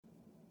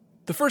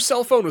The first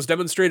cell phone was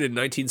demonstrated in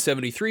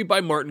 1973 by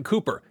Martin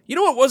Cooper. You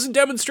know what wasn't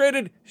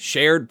demonstrated?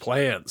 Shared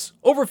plans.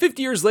 Over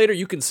 50 years later,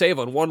 you can save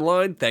on one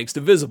line thanks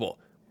to Visible.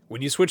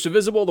 When you switch to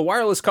Visible, the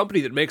wireless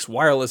company that makes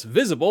wireless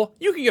visible,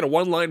 you can get a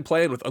one-line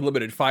plan with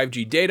unlimited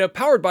 5G data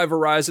powered by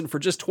Verizon for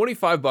just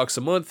 $25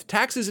 a month,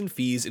 taxes and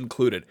fees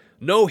included.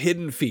 No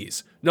hidden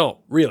fees. No,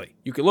 really.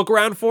 You can look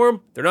around for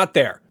them. They're not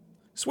there.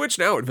 Switch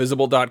now at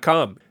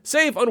Visible.com.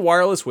 Save on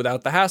wireless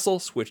without the hassle.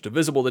 Switch to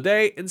Visible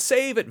today and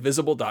save at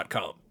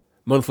Visible.com.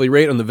 Monthly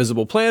rate on the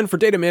Visible plan for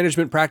data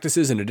management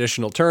practices and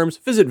additional terms.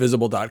 Visit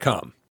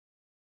Visible.com.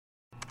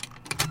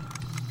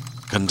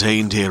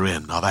 Contained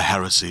herein are the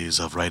heresies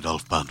of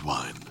Radolf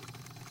Burntwine,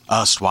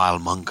 erstwhile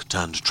monk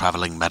turned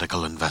traveling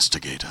medical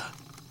investigator.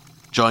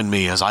 Join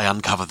me as I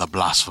uncover the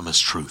blasphemous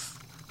truth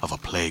of a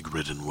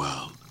plague-ridden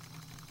world,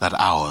 that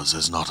ours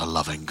is not a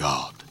loving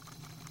God,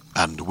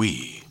 and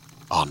we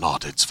are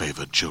not its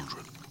favored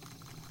children.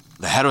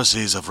 The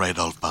heresies of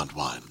Radolf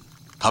Burntwine,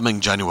 coming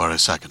January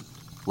 2nd,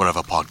 wherever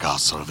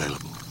podcasts are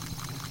available.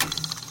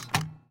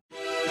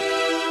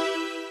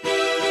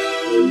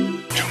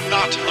 Do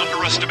not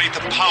underestimate the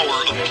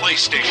power of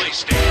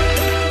PlayStation.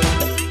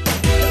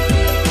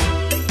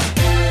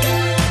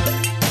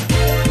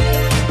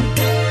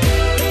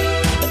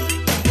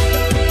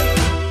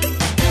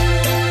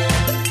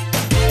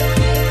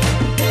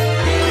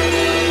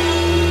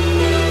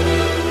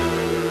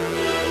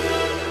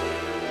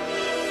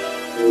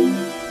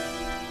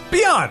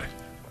 Beyond!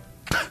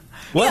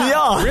 What?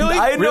 Beyond? Really?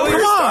 I didn't know Really? we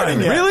were starting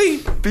yet. Really?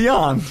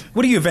 Beyond.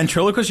 What are you, a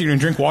ventriloquist? You're going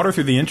to drink water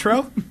through the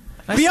intro?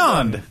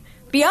 Beyond.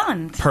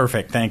 Beyond.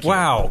 Perfect, thank you.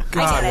 Wow.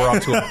 God, we're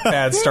off to a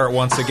bad start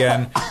once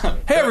again.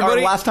 Hey,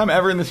 everybody. Our last time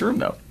ever in this room,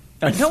 though.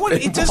 No one,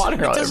 it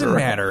doesn't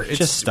matter.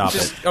 Just stop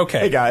it. Okay.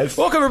 Hey, guys.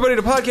 Welcome, everybody,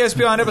 to Podcast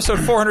Beyond, episode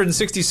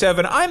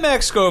 467. I'm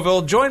Max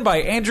Scoville, joined by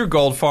Andrew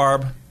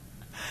Goldfarb.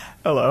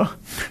 Hello.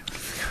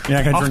 You're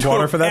not going to drink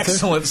water for that, too?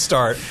 Excellent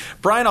start.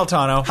 Brian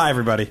Altano. Hi,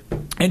 everybody.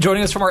 And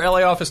joining us from our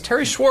LA office,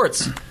 Terry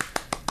Schwartz.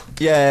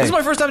 Yay. This is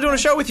my first time doing a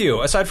show with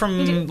you, aside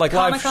from like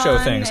live show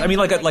things. I mean,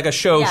 like a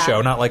show,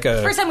 not like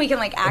a first time we can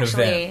like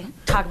actually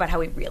event. talk about how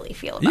we really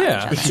feel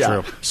about each other.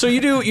 It's true. So you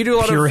do a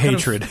lot Pure of kind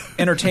hatred. of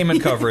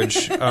entertainment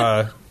coverage,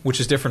 which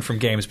is different from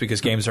games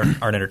because games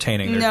aren't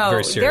entertaining. They're No,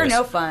 very serious. they're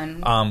no fun.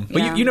 But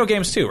Yeah. you know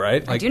games too,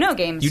 right? I do know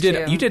games, You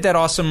did too. you did that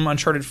awesome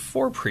Uncharted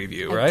 4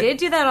 preview, right? I did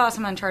do that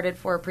awesome Uncharted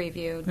 4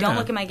 preview. Don't Yeah.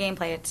 look at my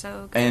gameplay; it's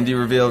so good. And you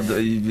revealed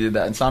you did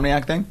that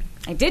Insomniac thing?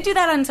 I did do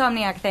that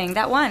Insomniac thing,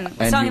 that one,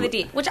 And Song you- of the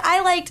Deep, which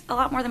I liked a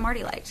lot more than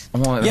Marty liked.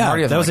 Well, Yeah,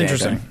 Marty doesn't that was like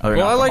interesting. anything other than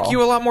Well, I like alcohol.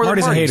 you a lot more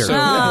Marty's than a Marty. hater. So,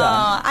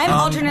 No, I'm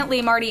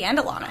alternately Marty and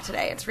Alana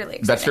today. It's really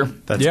exciting. That's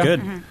true. That's Yeah.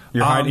 good.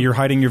 You're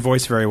hiding your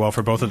voice very well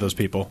for both of those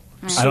people.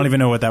 I don't even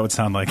know what that would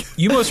sound like.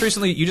 you most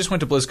recently you just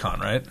went to BlizzCon,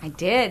 right? I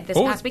did this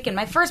What past weekend.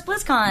 My first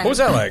BlizzCon. What was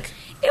that like?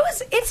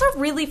 It's a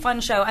really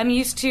fun show. I'm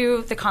used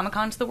to the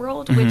Comic-Cons of the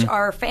world, which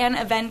are fan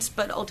events,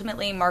 but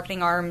ultimately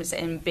marketing arms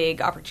and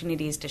big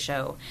opportunities to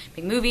show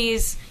big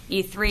movies.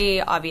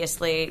 E3,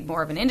 obviously,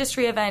 more of an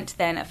industry event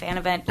than a fan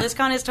event.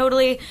 BlizzCon is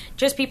totally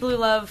just people who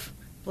love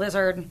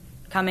Blizzard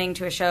coming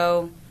to a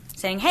show,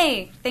 saying,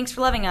 "Hey, thanks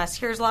for loving us.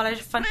 Here's a lot of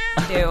fun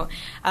to do."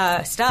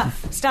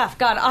 Stuff.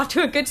 God, off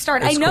to a good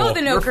start. It's I know cool.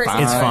 the no We're cursing.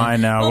 fine. It's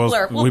fine now. We'll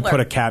blur. We put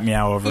a cat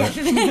meow over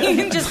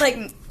it. Just like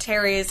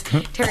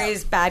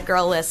Terry's bad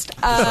girl list.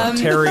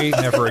 Terry,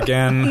 never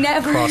again.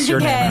 Never Cross your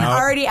again. name out.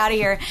 Already out of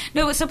here.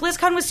 No, so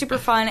BlizzCon was super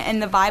fun,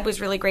 and the vibe was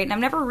really great. And I've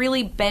never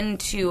really been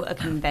to a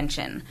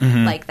convention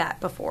like that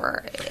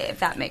before, if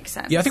that makes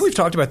sense. Yeah, I think we've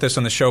talked about this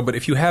on the show, but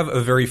if you have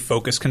a very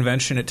focused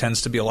convention, it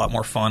tends to be a lot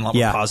more fun, a lot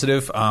more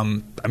positive. I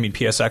mean,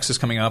 PSX is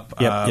coming up.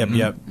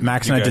 Yep.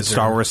 Max and I did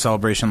Star Wars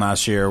Celebration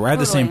last year. We had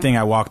the same thing.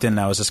 I walked in and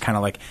I was just kind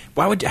of like,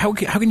 how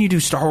can you do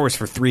Star Wars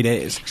for 3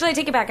 days? Actually, I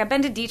take it back. I've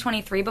been to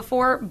D23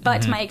 before,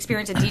 but my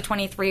experience at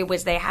D23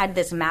 was they had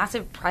this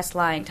massive press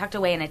line tucked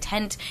away in a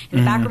tent in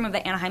the back room of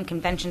the Anaheim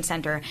Convention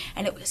Center,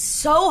 and it was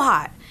so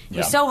hot. It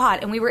was so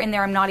hot, and we were in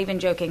there, I'm not even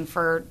joking,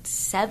 for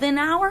 7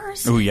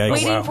 hours Ooh, yikes.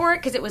 waiting Wow. for it,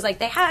 because it was like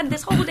they had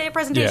this whole day of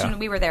presentation, Yeah. and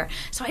we were there.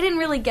 So I didn't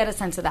really get a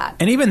sense of that.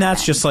 And even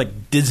that's just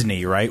like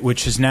Disney, right?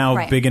 Which is now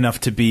Right. big enough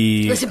to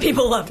be Listen,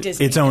 people love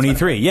Disney. its own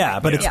E3. Yeah,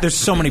 but Yeah. there's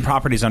so many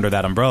properties under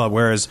that umbrella.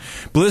 Whereas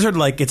Blizzard,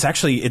 like, it's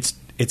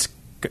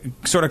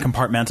sort of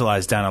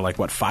compartmentalized down to like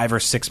 5 or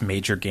 6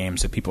 major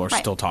games that people are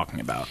still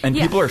talking about. And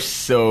Yeah. people are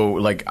so,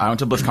 like, I went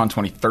to BlizzCon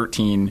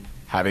 2013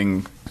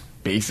 having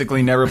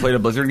basically never played a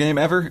Blizzard game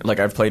ever. Like,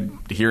 I've played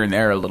here and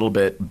there a little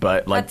bit,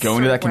 but, like, That's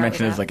going to that where I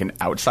convention was as, at. like, an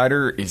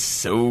outsider is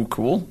so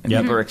cool. And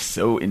people are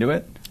so into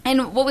it.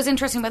 And what was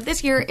interesting about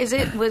this year is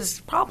it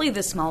was probably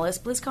the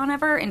smallest BlizzCon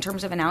ever in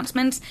terms of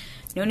announcements.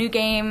 No new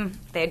game.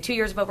 They had 2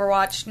 years of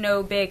Overwatch.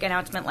 No big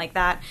announcement like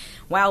that.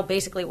 WoW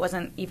basically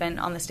wasn't even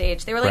on the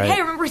stage. They were like, Right. hey,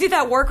 remember we did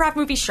that Warcraft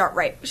movie, Sharp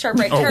Right Turn?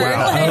 wow.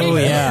 Like, Oh,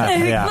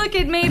 yeah. Look,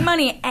 it made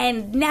money.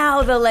 And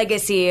now the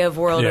legacy of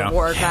World Yeah. of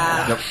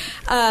Warcraft.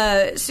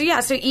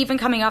 So even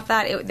coming off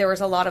that, there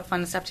was a lot of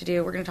fun stuff to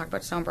do. We're going to talk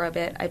about Sombra a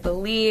bit. I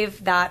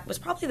believe that was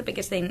probably the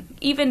biggest thing,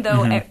 even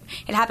though it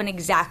happened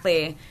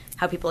exactly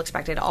how people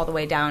expected, all the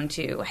way down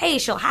to, hey,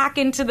 she'll hack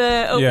into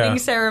the opening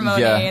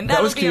ceremony. Yeah, And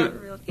that was be cute.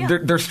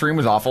 Their stream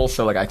was awful,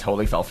 so like I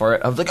totally fell for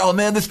it. I was like, oh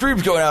man, the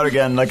stream's going out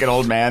again, like an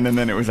old man, and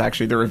then it was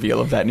actually the reveal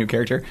of that new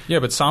character. Yeah,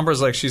 but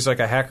Sombra's like, she's like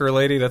a hacker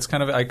lady. That's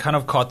kind of, I kind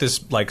of caught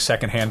this like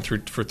secondhand through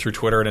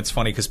Twitter, and it's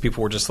funny because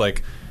people were just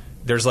like,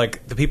 there's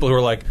like the people who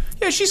are like,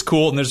 yeah, she's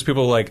cool, and there's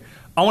people who are like,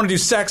 I want to do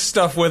sex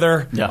stuff with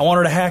her. Yeah. I want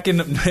her to hack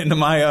into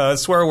my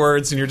swear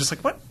words, and you're just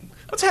like, what?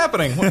 What's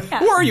happening? Who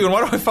are you, and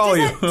why do I follow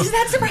you? Does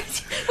that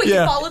surprise you? Wait, you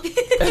followed me?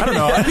 I don't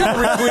know.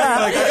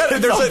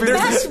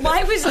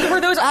 Why were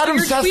those Adam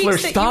your Sessler,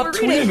 tweets stop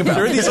that you were tweeting reading? about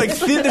There are these like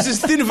there's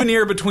this thin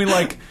veneer between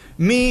like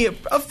me,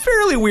 a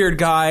fairly weird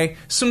guy,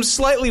 some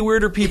slightly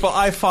weirder people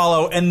I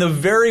follow, and the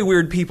very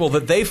weird people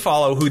that they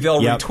follow who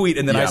they'll retweet,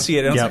 and then I see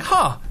it, and I was like,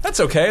 huh, that's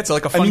okay. It's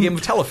like a fun game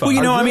of telephone. Well,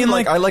 you know, I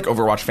like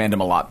Overwatch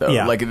fandom a lot, though.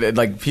 Yeah.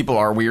 Like people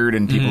are weird,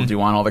 and people do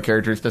want all the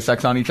characters to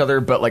sex on each other,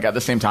 but like at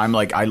the same time,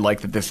 like I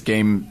like that this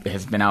game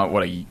has been out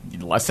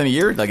less than a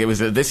year. Like it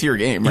was a this year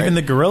game, right? Even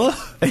the gorilla?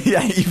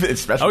 Yeah,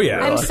 especially. Oh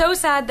yeah. I'm so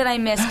sad that I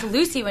missed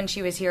Lucy when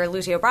she was here.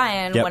 Lucy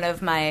O'Brien, one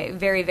of my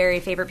very,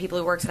 very favorite people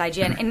who works at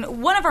IGN,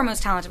 and one of our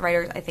most talented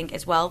writers, I think,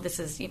 as well. This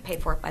is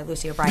paid for by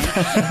Lucy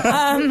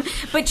O'Brien.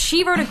 But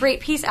she wrote a great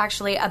piece,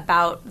 actually,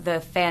 about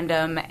the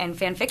fandom and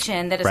fan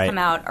fiction that has come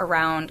out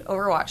around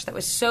Overwatch that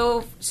was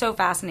so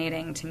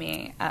fascinating to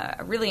me.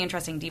 A really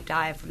interesting deep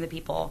dive from the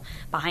people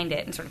behind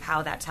it and sort of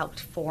how that's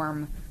helped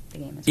form the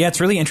game as well. Yeah, it's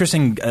really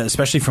interesting,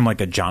 especially from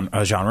like a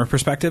genre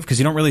perspective, because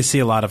you don't really see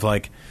a lot of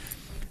like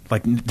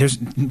there's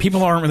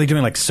people aren't really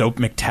doing like Soap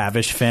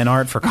McTavish fan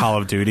art for Call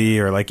of Duty,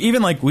 or like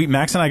even like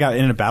Max and I got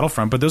into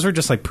Battlefront, but those are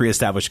just like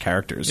pre-established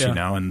characters, you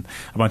know, and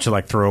a bunch of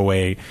like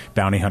throwaway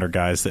bounty hunter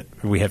guys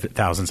that we have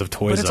thousands of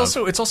toys. But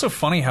it's also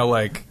funny how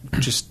like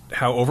just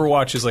how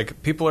Overwatch is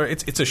like people are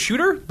it's a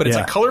shooter, but it's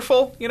like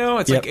colorful, you know.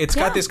 It's like it's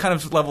got this kind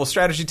of level of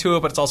strategy to it,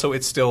 but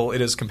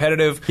it is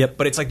competitive.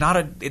 But it's like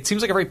it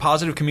seems like a very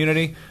positive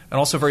community and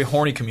also a very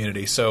horny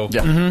community. So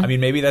I mean,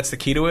 maybe that's the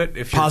key to it.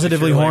 If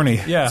positively horny,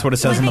 that's what it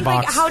says in the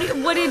box.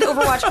 What did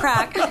Overwatch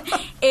crack?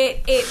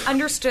 It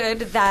understood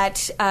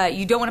that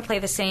you don't want to play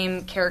the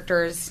same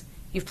characters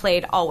you've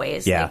played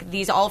always. Yeah. Like,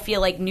 these all feel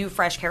like new,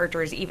 fresh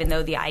characters, even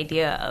though the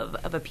idea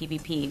of a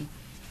PvP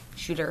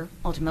shooter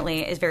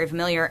ultimately is very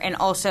familiar. And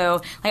also,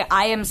 like,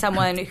 I am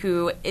someone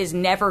who is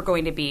never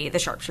going to be the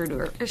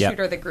sharpshooter of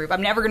the group.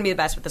 I'm never going to be the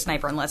best with the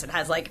sniper unless it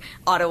has like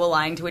auto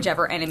aligned to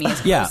whichever enemy is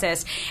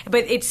closest.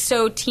 But it's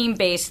so team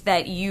based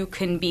that you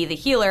can be the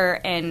healer,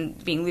 and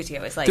being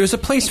Lucio is like there's a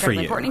place for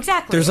you. Important.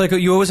 Exactly. There's like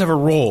you always have a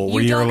role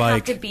where you're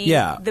like have to be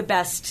the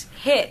best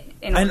hit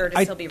in order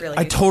to still be really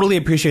I good. totally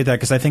appreciate that,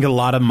 because I think a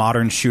lot of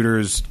modern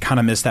shooters kind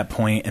of miss that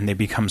point, and they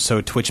become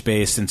so Twitch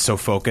based and so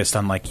focused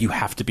on like you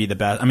have to be the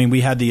best. I mean,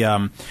 we had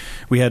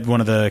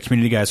one of the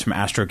community guys from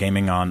Astro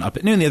Gaming on up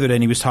at noon the other day,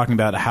 and he was talking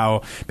about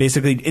how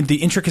basically the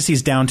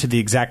intricacies down to the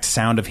exact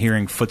sound of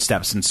hearing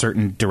footsteps in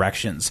certain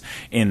directions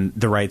in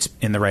the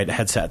right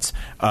headsets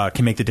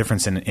can make the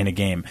difference in a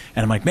game.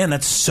 And I'm like, man,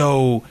 that's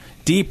so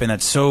deep and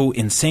that's so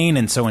insane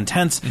and so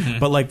intense.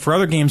 But like for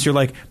other games, you're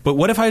like, but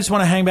what if I just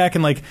want to hang back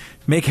and like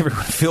make everyone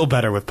feel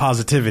better with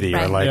positivity,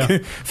 or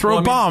like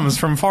throw bombs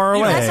from far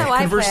away? That's how I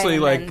Conversely,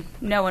 play,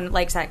 like no one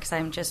likes that because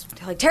I'm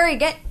just like, Terry,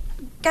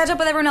 catch up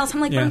with everyone else. I'm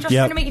like, but I'm just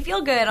trying to make you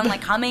feel good. I'm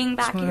like coming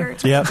back here.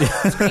 It's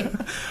great.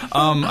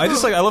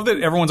 I love that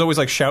everyone's always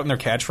like shouting their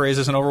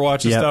catchphrases in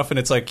Overwatch and stuff, and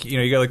it's like, you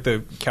know, you got like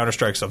the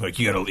Counter-Strike stuff, like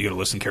you gotta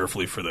listen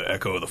carefully for the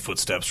echo of the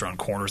footsteps around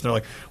corners. And they're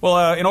like,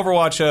 well, in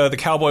Overwatch, the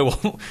cowboy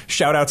will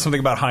shout out something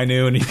about high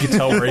noon, and you can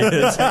tell where he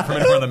is from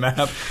anywhere on the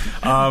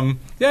map.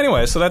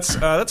 Anyway, so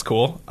that's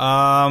cool.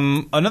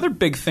 Another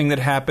big thing that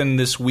happened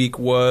this week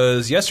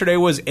was yesterday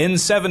was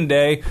N7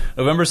 Day,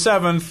 November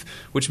 7th,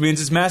 which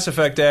means it's Mass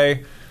Effect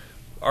Day.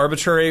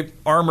 Arbitrary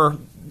armor,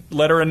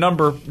 letter and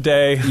number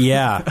day.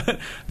 Yeah.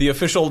 The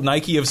official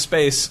Nike of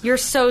space. You're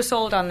so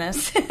sold on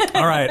this.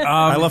 All right.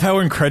 I love how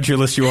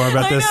incredulous you are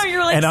about this. I know,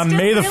 you're like, and on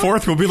May the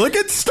 4th, we'll be like,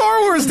 it's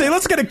Star Wars Day.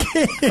 Let's get a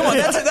kid. Come on,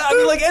 I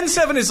mean, like,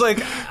 N7 is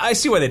like, I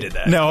see why they did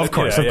that. No, of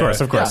course.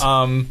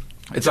 Yeah.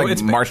 It's like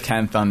it's March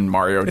 10th on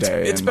Mario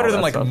Day. It's better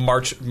than like stuff.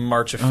 March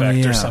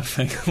Effect or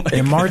something.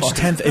 Like, March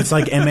 10th, it's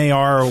like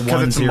MAR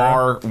 10. It's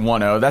MAR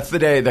 10. That's the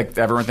day that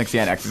everyone thinks the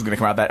NX is going to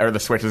come out or the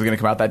Switch is going to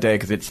come out that day,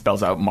 because it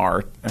spells out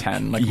MAR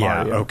 10. Like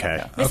Mario.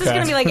 Okay. This is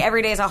going to be like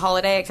every day is a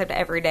holiday, except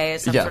every day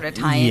is some sort of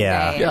tie-in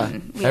day. Yeah.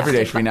 Every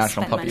day should be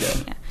National Puppy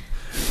Day. Yeah.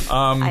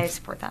 I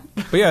support that.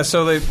 But yeah,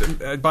 so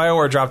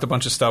BioWare dropped a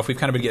bunch of stuff. We've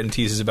kind of been getting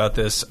teases about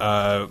this,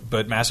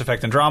 but Mass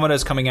Effect Andromeda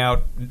is coming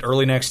out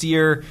early next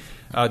year.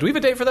 Do we have a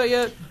date for that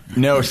yet?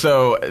 No,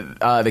 so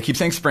they keep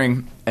saying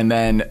spring, and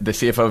then the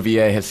CFO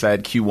VA has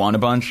said Q1 a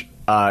bunch.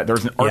 There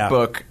was an art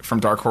book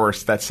from Dark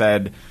Horse that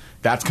said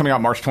that's coming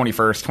out March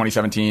 21st,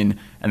 2017,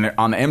 and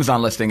on the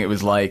Amazon listing it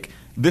was like,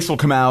 this will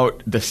come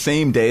out the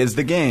same day as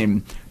the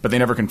game, but they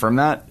never confirmed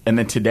that. And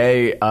then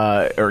today,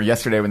 or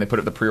yesterday when they put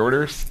up the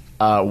pre-orders,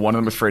 one of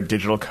them was for a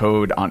digital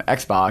code on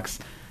Xbox,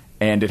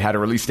 and it had a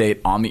release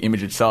date on the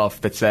image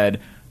itself that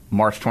said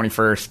March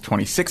 21st,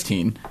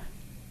 2016.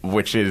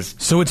 which is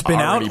So it's been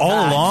out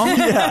all along?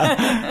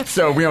 Yeah.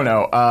 So we don't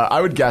know. I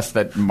would guess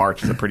that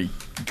March is a pretty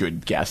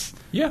good guess.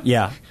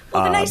 Yeah.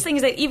 Well, the nice thing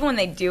is that even when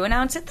they do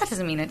announce it, that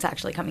doesn't mean it's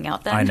actually coming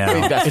out then. I know.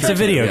 That's It's true, a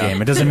video too, yeah.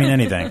 game. It doesn't mean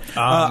anything.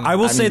 I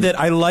will say that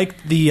I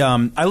like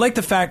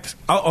the fact.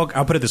 I'll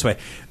put it this way.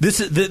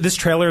 This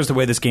trailer is the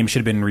way this game should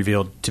have been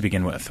revealed to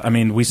begin with. I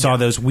mean, we saw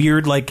those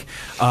weird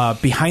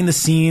behind the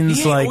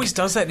scenes. He always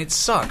does that, and it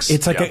sucks.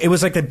 It's like it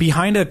was like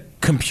behind a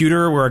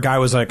computer where a guy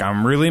was like,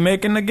 "I'm really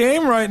making the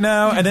game right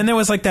now," and then there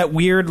was like that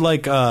weird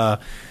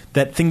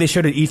that thing they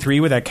showed at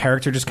E3 where that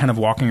character just kind of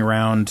walking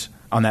around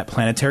on that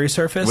planetary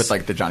surface With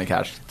like the Johnny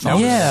Cash That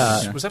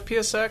song. was that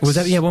PSX? Was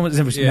that when was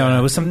it? Yeah. No,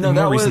 it was something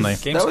more recently.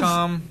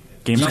 Gamescom.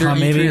 Gamescom,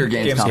 maybe? E3 or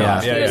Gamescom.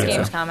 Yeah. It was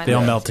Yeah. Gamescom. I They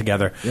all think. melt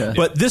together. Yeah.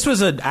 But this was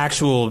an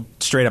actual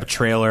straight up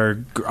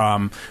trailer.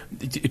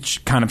 It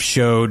kind of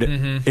showed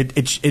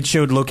it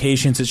showed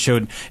locations, it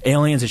showed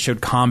aliens, it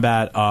showed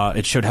combat,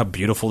 it showed how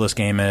beautiful this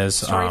game is.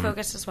 Story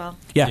focused as well.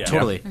 Yeah, Yeah.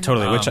 totally,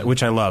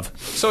 which I love.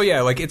 So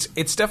yeah, like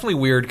it's definitely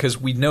weird because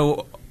we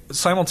know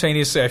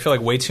simultaneously. I feel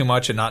like way too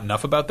much and not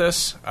enough about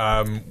this.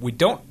 We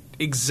don't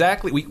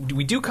exactly.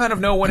 We do kind of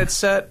know when it's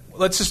set.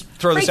 Let's just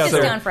throw Break this out this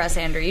there. down for us,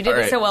 Andrew. You did All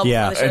it right. so well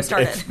Yeah. before the show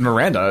started. It's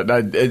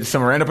Miranda. So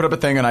Miranda put up a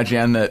thing on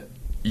IGN that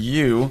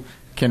you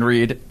can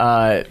read.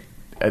 I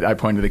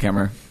pointed to the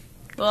camera.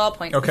 Well, I'll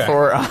point. Okay.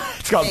 For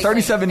it's called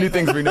 37 New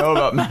Things We Know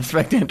About Mass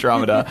Effect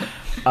Andromeda.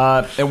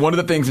 And one of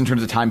the things in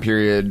terms of time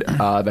period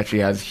that she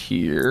has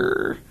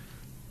here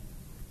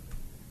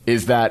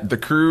is that the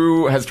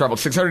crew has traveled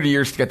 600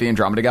 years to get the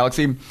Andromeda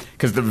Galaxy,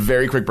 because the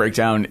very quick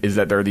breakdown is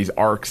that there are these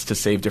arcs to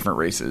save different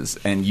races,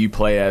 and you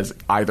play as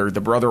either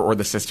the brother or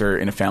the sister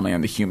in a family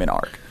on the human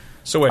arc.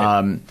 So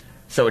wait.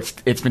 So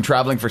it's been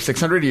traveling for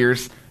 600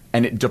 years,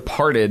 and it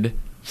departed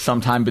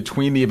sometime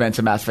between the events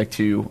of Mass Effect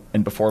 2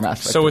 and before Mass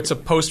Effect So 3. it's a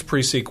post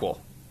pre-sequel.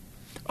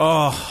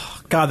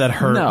 Oh God, that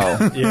hurt.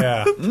 No.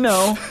 Yeah.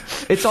 No,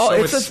 it's all.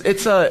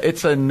 So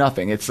it's a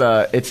nothing. It's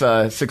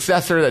a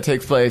successor that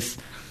takes place.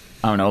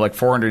 I don't know, like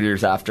 400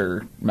 years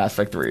after Mass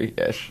Effect 3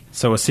 ish.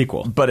 So a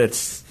sequel. But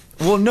it's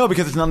no,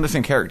 because it's none of the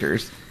same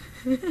characters.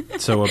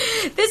 So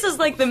This is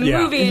like the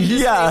Yeah. movie industry.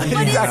 Yeah, What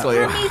is exactly.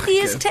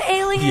 Prometheus to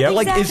Alien? Yeah,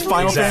 like is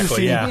Final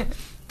Exactly, Fantasy yeah.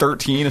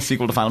 13 a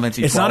sequel to Final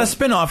Fantasy? it's 12? not a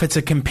spin-off; it's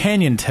a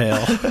companion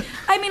tale.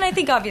 I mean, I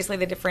think obviously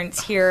the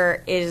difference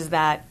here is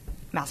that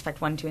Mass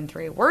Effect 1, 2, and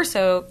 3 were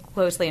so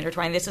closely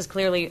intertwined. This is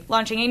clearly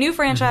launching a new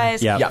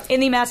franchise Yeah. Yeah. in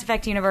the Mass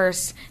Effect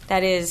universe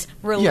that is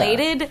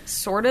related,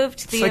 sort of,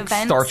 to It's the like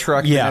events. Star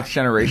Trek: Yeah. The Next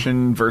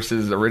Generation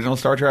versus original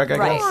Star Trek. I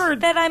Right. guess.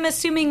 That I'm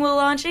assuming will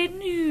launch a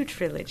new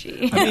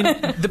trilogy. I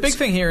mean, the big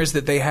thing here is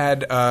that they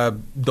had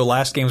the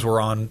last games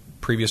were on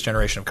previous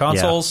generation of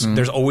consoles.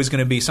 There's always going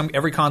to be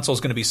every console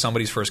is going to be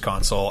somebody's first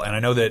console, and I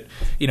know that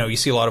you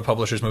see a lot of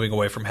publishers moving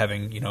away from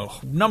having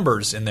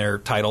numbers in their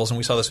titles, and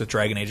we saw this with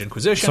Dragon Age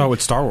Inquisition. Saw it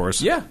with Star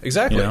Wars. Yeah,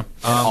 exactly. You know?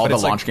 All but the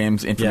it's like- launch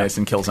games, Infamous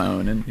and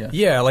Killzone, and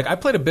Yeah, like I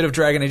played a bit of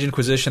Dragon Age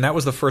Inquisition. That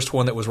was the first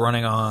one that was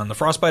running on the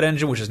Frostbite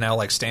engine, which is now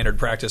like standard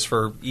practice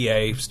for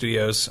EA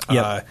Studios.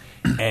 Yep.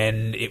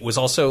 And it was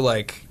also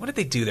like, what did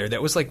they do there?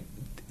 That was like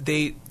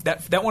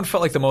that one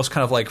felt like the most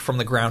kind of like from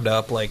the ground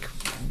up, like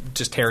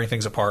just tearing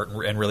things apart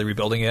and really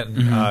rebuilding it.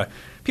 And,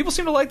 people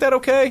seem to like that.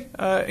 Okay,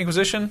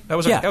 Inquisition. That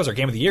was our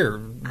game of the year.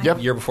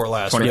 Yep. Year before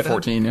last.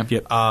 2014. Right?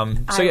 Yep.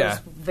 So yeah. I was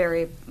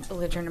very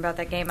belligerent about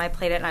that game. I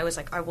played it and I was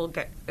like, I will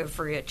get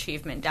every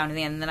achievement down to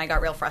the end. And then I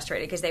got real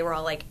frustrated because they were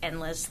all like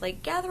endless,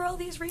 like gather all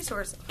these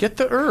resources. Get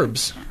the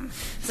herbs.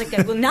 It's like,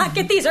 I will not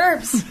get these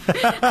herbs.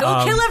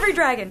 Go kill every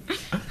dragon.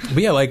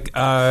 But yeah, like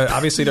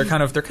obviously they're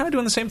kind of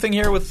doing the same thing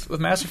here with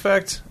Mass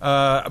Effect,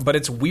 but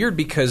it's weird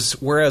because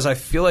whereas I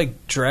feel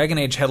like Dragon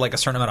Age had like a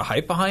certain amount of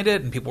hype behind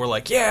it, and people were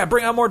like, "Yeah,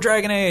 bring out more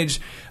Dragon Age."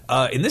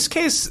 In this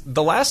case,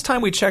 the last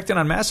time we checked in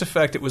on Mass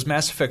Effect, it was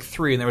Mass Effect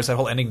 3, and there was that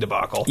whole ending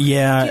debacle.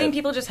 Yeah. Do you think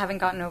people just haven't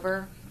gotten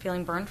over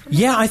feeling burned from it?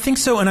 Yeah, I think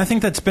so, and I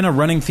think that's been a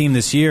running theme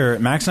this year.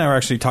 Max and I were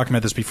actually talking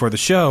about this before the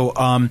show.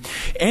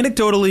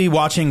 Anecdotally,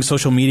 watching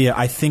social media,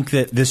 I think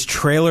that this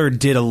trailer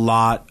did a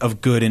lot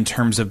of good in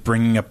terms of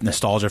bringing up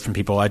nostalgia from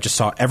people. I just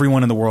saw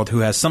everyone in the world who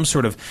has some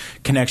sort of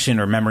connection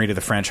or memory to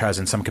the franchise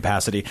in some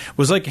capacity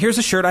was like, here's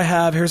a shirt I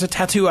have, here's a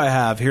tattoo I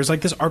have, here's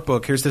like this art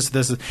book, here's this.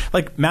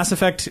 Like, Mass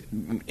Effect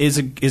is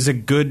a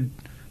good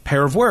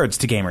pair of words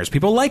to gamers.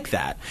 People like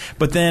that.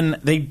 But then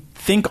they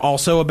think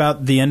also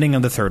about the ending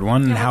of the third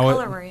one and how what it...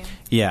 color were you?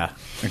 Yeah,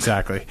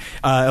 exactly.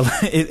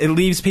 It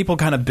leaves people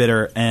kind of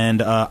bitter,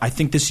 and I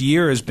think this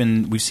year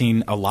we've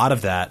seen a lot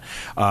of that.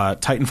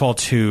 Titanfall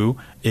 2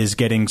 is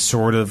getting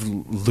sort of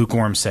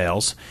lukewarm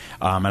sales,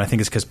 and I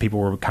think it's because people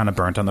were kind of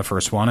burnt on the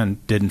first one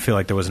and didn't feel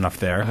like there was enough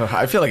there.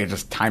 I feel like it's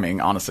just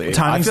timing, honestly.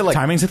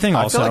 Timing's a thing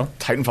I also. feel like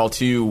Titanfall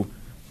 2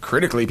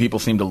 critically, people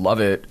seem to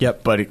love it.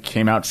 Yep. But it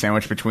came out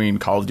sandwiched between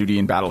Call of Duty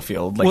and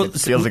Battlefield. Like, it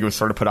feels like it was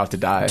sort of put off to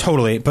die.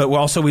 Totally. But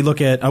also we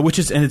look at,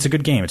 and it's a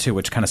good game too,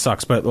 which kind of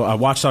sucks. But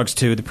Watch Dogs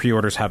 2, the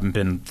pre-orders haven't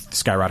been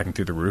skyrocketing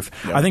through the roof.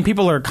 Yep. I think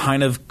people are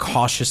kind of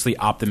cautiously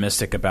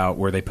optimistic about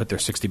where they put their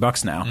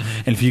 $60 now. Mm-hmm.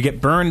 And if you get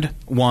burned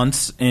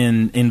once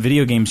in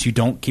video games, you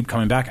don't keep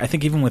coming back. I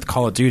think even with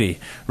Call of Duty,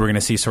 we're going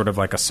to see sort of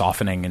like a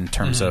softening in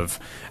terms of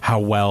how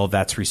well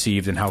that's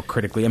received and how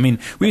critically. I mean,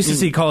 we used to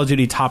see Call of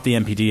Duty top the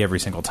NPD every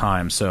single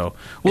time. So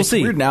we'll see.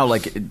 It's weird now,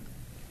 like,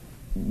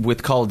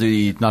 with Call of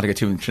Duty, not to get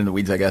too much in the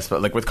weeds, I guess,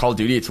 but like with Call of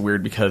Duty, it's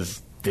weird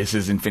because this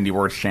is Infinity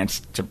Ward's chance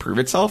to prove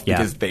itself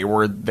because they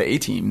were the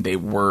A-team. They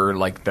were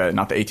like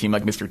not the A-team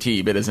like Mr.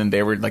 T, but as in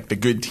they were like the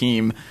good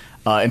team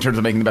in terms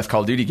of making the best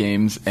Call of Duty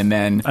games. And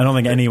then I don't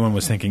think anyone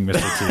was thinking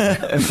Mr.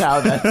 T. And now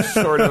that's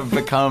sort of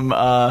become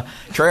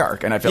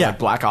Treyarch. And I feel like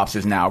Black Ops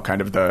is now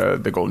kind of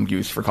the golden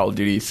goose for Call of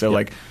Duty. So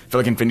like I feel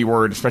like Infinity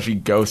Ward, especially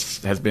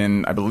Ghosts, has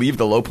been, I believe,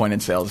 the low point in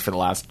sales for the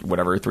last,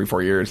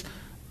 3-4 years.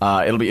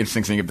 It'll be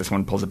interesting seeing if this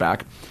one pulls it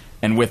back.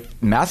 And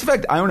with Mass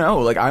Effect, I don't know.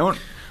 Like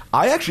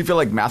I actually feel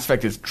like Mass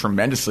Effect is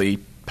tremendously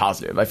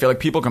positive. I feel like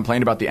people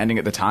complained about the ending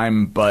at the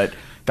time, but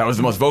that was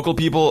the most vocal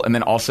people, and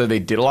then also they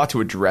did a lot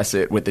to address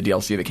it with the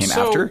DLC that came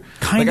after.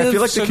 Kind of. I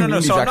feel like the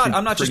community's actually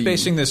I'm not just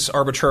basing this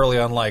arbitrarily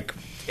on like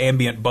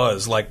ambient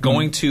buzz. Like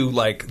going to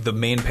like the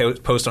main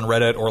post on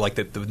Reddit or like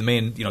the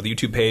main the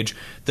YouTube page,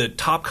 the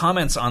top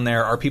comments on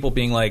there are people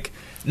being like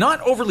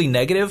not overly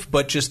negative,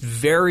 but just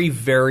very,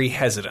 very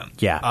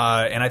hesitant. Yeah.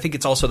 And I think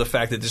it's also the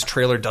fact that this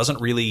trailer doesn't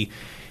really.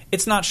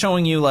 It's not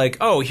showing you like,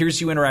 oh,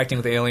 here's you interacting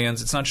with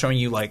aliens. It's not showing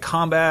you like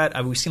combat.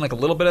 We've seen like a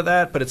little bit of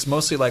that, but it's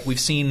mostly like we've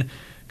seen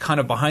kind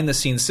of behind the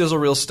scenes sizzle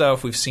reel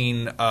stuff. We've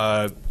seen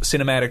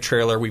cinematic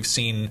trailer. We've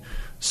seen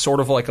sort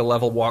of like a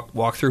level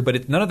walkthrough,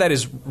 but none of that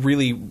is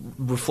really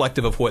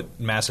reflective of what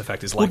Mass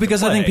Effect is like. Well,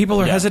 because I think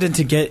people are hesitant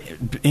to get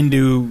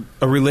into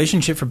a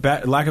relationship, for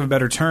lack of a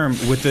better term,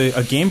 with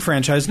a game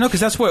franchise. No,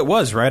 because that's what it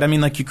was, right? I mean,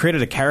 like you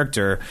created a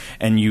character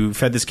and you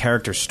fed this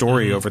character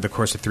story over the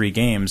course of 3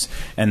 games,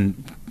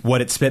 and what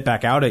it spit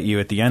back out at you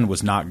at the end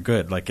was not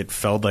good. Like it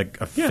felt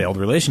like a failed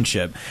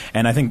relationship.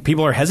 And I think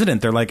people are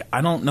hesitant. They're like,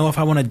 I don't know if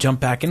I want to jump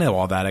back into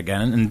all that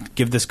again and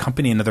give this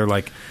company another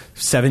like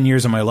 7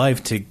 years of my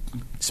life to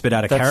spit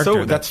out a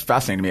character. That's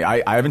fascinating to me.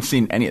 I haven't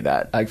seen any of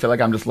that. I feel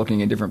like I'm just looking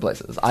in different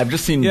places. I've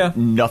just seen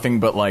nothing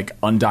but like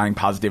undying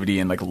positivity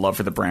and like love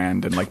for the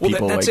brand and like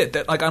people. That's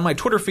it. Like on my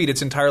Twitter feed,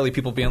 it's entirely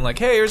people being like,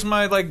 "Hey, here's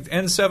my like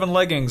N7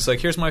 leggings. Like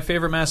here's my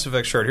favorite Mass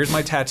Effect shirt. Here's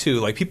my tattoo."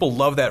 Like people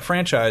love that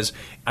franchise.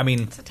 I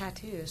mean, it's the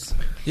tattoos.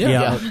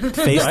 Yeah.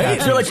 Face I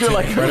feel like you're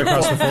like right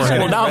across the forehead.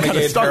 Well, now I'm kind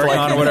of stuck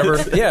like or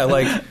whatever. Yeah,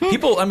 like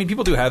people. I mean,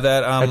 people do have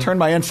that. I turned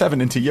my N7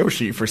 into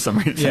Yoshi for some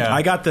reason. Yeah,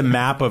 I got the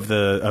map of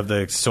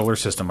the solar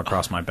system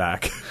across my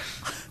back.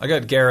 I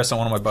got Garrus on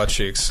one of my butt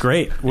cheeks.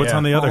 Great. What's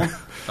on the other?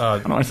 I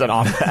don't know what I said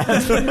on that.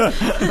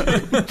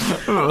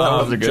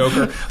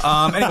 Joker.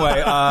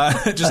 Anyway,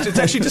 it's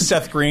actually just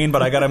Seth Green,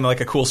 but I got him like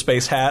a cool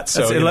space hat.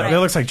 So it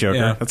looks like Joker.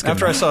 Yeah. That's good.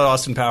 After I saw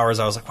Austin Powers,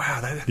 I was like,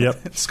 wow,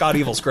 Scott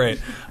Evil's great.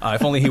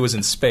 If only he was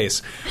in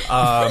space.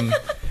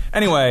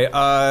 Anyway,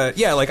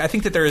 like I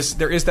think that there is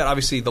that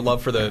obviously the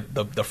love for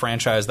the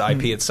franchise, the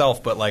IP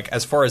itself, but like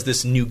as far as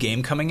this new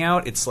game coming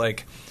out, it's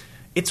like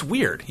it's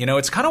weird.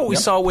 It's kind of what we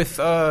saw with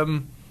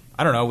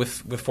I don't know,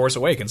 with Force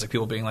Awakens, like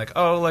people being like,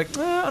 oh, like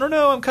I don't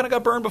know, I'm kind of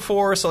got burned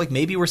before, so like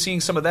maybe we're seeing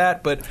some of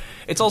that, but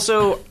it's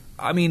also,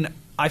 I mean,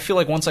 I feel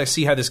like once I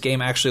see how this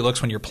game actually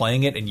looks when you're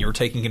playing it and you're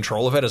taking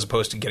control of it as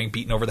opposed to getting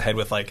beaten over the head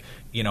with like,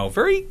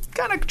 very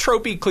kind of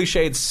tropey,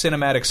 cliched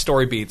cinematic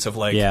story beats of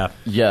like... Yeah.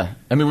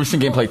 I mean, we've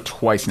seen gameplay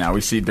twice now.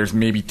 We see there's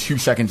maybe 2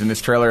 seconds in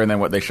this trailer and then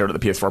what they showed at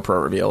the PS4 Pro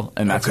reveal,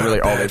 and that's really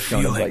all they've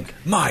shown. Like,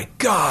 my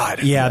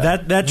God! Yeah,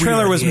 that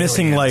trailer was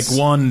missing like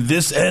one,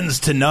 this ends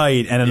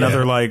tonight, and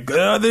another like,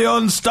 the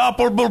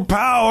unstoppable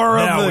power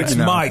now of the... it's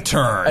my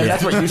turn. And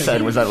that's what you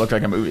said, was that it looked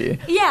like a movie.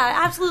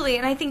 Yeah, absolutely.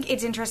 And I think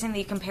it's interesting that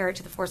you compare it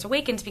to The Force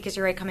Awakens because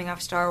you're right, coming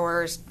off Star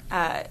Wars,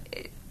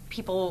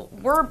 people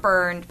were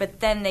burned, but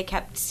then they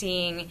kept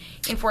seeing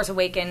in Force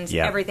Awakens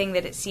everything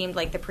that it seemed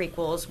like the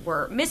prequels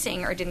were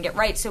missing or didn't get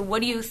right. So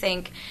what do you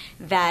think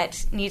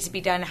that needs to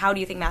be done? How do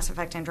you think Mass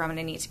Effect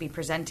Andromeda needs to be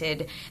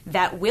presented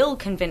that will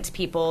convince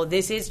people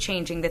this is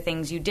changing the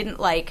things you didn't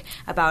like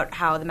about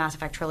how the Mass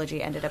Effect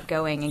trilogy ended up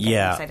going and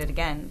getting excited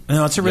again?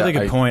 No, that's a really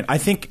good point. I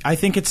think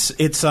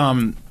it's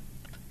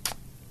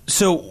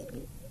so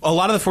a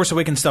lot of the Force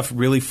Awakens stuff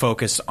really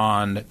focused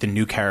on the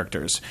new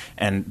characters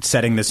and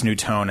setting this new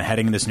tone,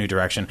 heading in this new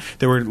direction.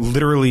 There were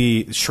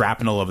literally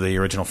shrapnel of the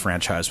original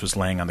franchise was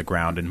laying on the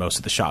ground in most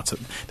of the shots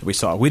that we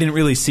saw. We didn't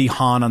really see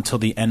Han until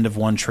the end of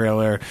one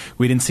trailer.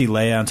 We didn't see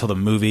Leia until the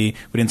movie.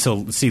 We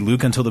didn't see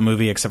Luke until the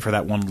movie, except for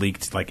that one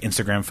leaked like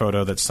Instagram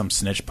photo that some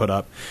snitch put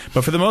up.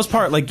 But for the most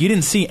part, like you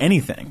didn't see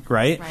anything,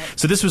 right?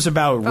 So this was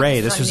about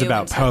Rey. This was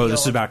about Poe.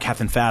 This was about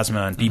Captain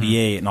Phasma and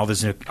BB-8 and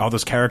all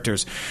those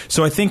characters.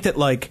 So I think that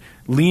like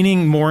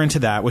leaning more into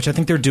that, which I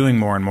think they're doing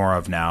more and more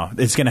of now,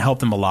 it's going to help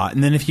them a lot.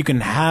 And then if you can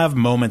have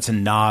moments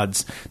and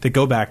nods that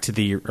go back to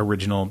the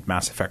original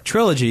Mass Effect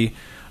trilogy,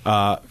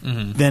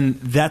 then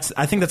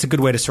I think that's a good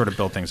way to sort of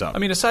build things up. I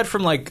mean, aside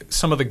from like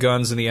some of the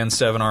guns and the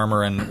N7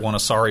 armor and one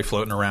Asari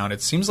floating around,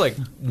 it seems like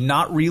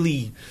not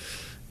really.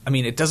 I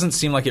mean, it doesn't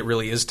seem like it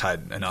really is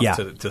tied enough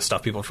to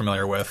stuff people are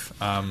familiar with.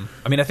 I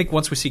mean, I think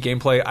once we see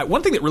gameplay,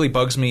 one thing that really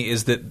bugs me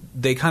is that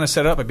they kind of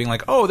set it up by being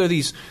like, oh, there are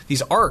these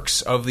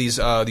arcs of these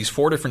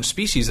 4 different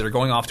species that are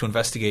going off to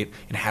investigate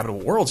inhabitable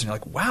worlds, and you're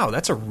like, wow,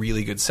 that's a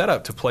really good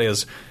setup to play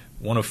as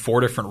one of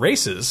 4 different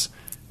races,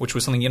 which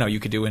was something you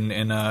could do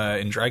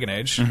in Dragon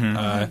Age.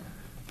 But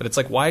it's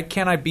like, why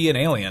can't I be an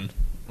alien?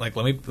 Like,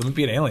 let me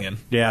be an alien.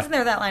 Yeah. Isn't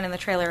there that line in the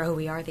trailer? Oh,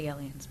 we are the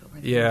aliens, but we're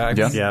the Yeah,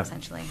 aliens, yeah.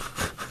 essentially.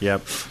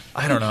 Yep.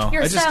 I don't know.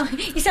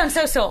 You sound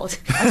so sold.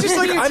 I'm just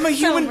like, I'm a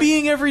human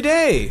being every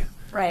day.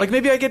 Right. Like,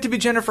 maybe I get to be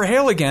Jennifer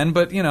Hale again,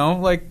 but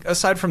like,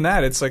 aside from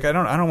that, it's like I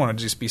don't want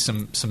to just be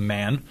some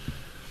man.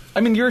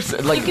 I mean, you're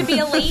like You could be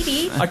a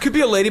lady. I could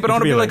be a lady, but I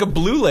want to be like a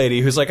blue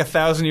lady who's like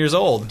 1,000 years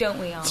old. Don't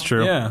we all? It's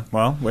true. Yeah.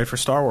 Well, wait for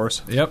Star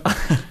Wars. Yep.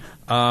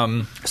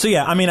 So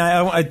yeah, I mean,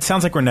 it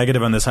sounds like we're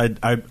negative on this. I'm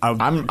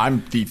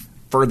the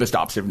furthest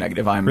opposite of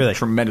negative. I'm Really?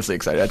 tremendously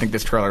excited. I think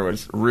this trailer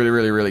was really,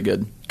 really, really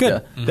good.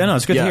 Good. Yeah. No,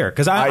 it's good to hear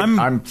because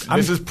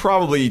This is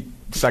probably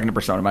second to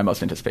Persona, my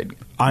most anticipated.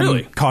 I'm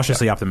Really?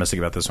 cautiously optimistic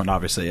about this one.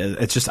 Obviously,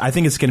 it's just I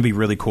think it's going to be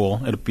really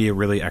cool. It'll be a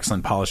really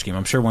excellent polished game.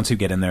 I'm sure once you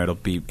get in there, it'll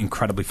be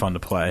incredibly fun to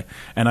play.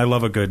 And I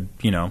love a good,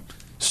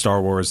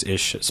 Star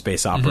Wars-ish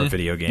space opera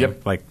video game.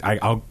 Yep. Like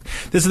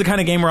this is the kind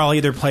of game where I'll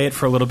either play it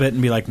for a little bit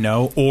and be like,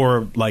 no,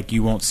 or like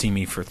you won't see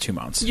me for 2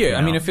 months. Yeah,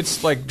 I mean, if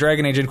it's like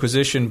Dragon Age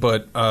Inquisition,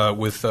 but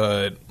with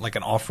like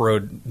an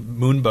off-road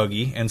moon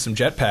buggy and some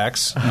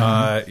jetpacks,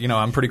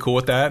 I'm pretty cool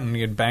with that, and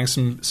you'd bang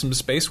some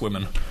space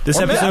women. This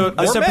Or episode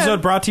men. Or men.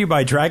 episode brought to you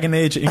by Dragon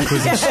Age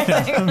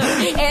Inquisition.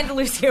 And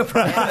Lucio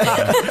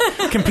Bryan.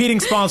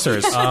 Competing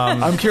sponsors.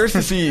 I'm curious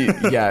to see.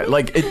 Yeah,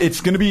 like it's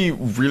going to be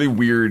really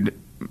weird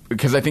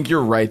because I think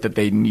you're right that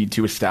they need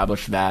to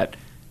establish that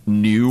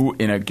new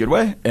in a good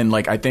way. And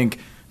like I think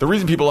the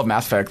reason people love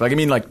Mass Effect, like I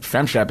mean, like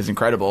FemShep is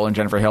incredible and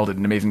Jennifer Hale did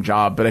an amazing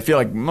job, but I feel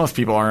like most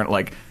people aren't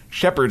like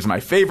Shepard's my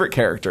favorite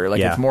character.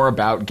 Like it's more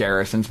about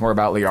Garrus and it's more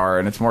about Liara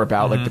and it's more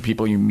about like the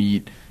people you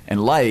meet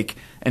and like.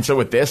 And so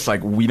with this,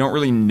 like we don't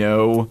really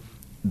know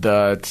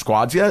the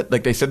squads yet.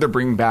 Like they said they're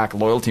bringing back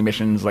loyalty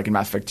missions like in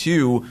Mass Effect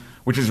 2,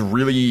 which is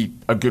really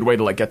a good way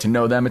to like get to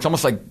know them. It's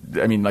almost like,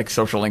 I mean, like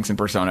social links in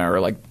Persona or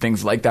like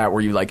things like that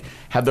where you like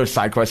have those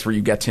side quests where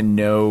you get to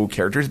know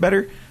characters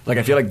better. Like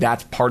I feel like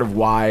that's part of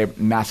why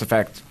Mass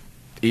Effect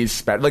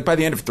is like by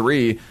the end of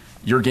 3,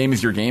 your game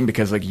is your game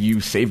because like you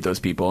saved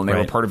those people and they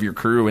were part of your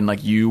crew and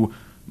like you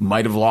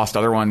might have lost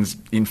other ones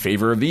in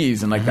favor of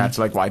these and like that's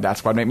like why that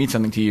squad might mean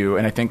something to you.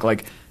 And I think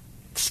like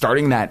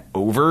starting that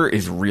over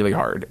is really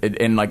hard.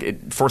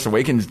 Force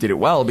Awakens did it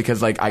well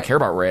because like I care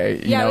about Rey.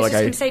 I was just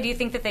going to say, do you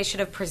think that they should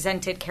have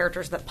presented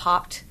characters that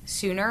popped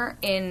sooner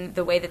in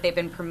the way that they've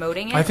been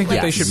promoting it? I think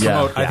that they should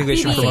promote. I think they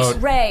should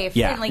promote Rey.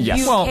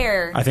 You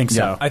care. I think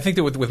so. I think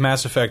that with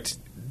Mass Effect,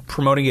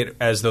 promoting it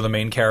as though the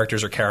main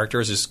characters are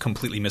characters is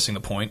completely missing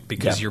the point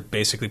because you're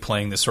basically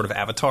playing this sort of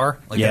avatar.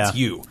 Like that's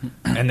you,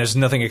 and there's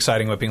nothing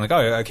exciting about being like, oh,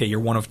 okay, you're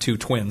one of 2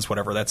 twins,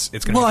 whatever. It's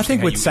going to. Well, I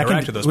think with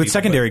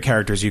secondary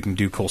characters, you can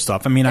do cool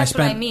stuff. I mean, that's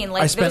what I mean.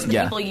 Like those are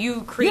the people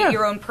you create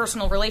your own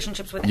personal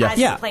relationships with as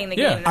you're playing the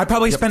game. I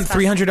probably spent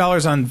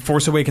 $300 on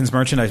Force Awakens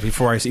merchandise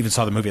before I even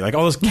saw the movie. Like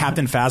all those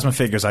Captain Phasma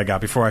figures I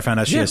got before I found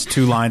out she has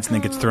 2 lines and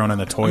then gets thrown in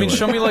the toilet. I mean,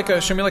 show me like a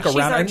She's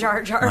round. our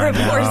Jar Jar of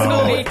Force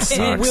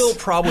Awakens. We will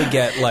probably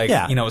get like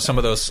some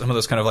of those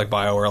kind of like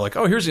BioWare, like,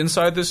 oh, here's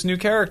inside this new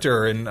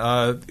character,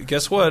 and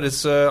guess what?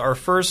 It's our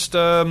first.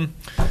 I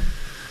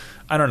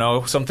don't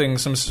know, some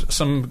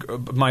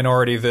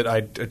minority that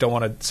I don't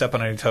want to step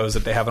on any toes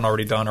that they haven't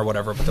already done or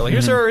whatever. But they're like,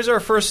 here's our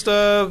first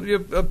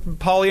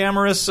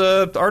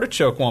polyamorous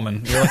artichoke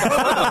woman. You're like,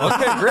 oh,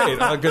 okay, great,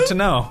 good to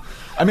know.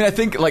 I mean, I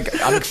think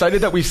like I'm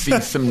excited that we see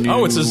some new.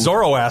 Oh, it's a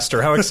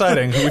Zoroaster! How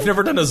exciting! We've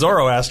never done a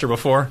Zoroaster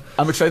before.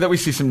 I'm excited that we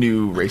see some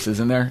new races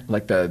in there,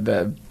 like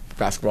the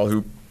basketball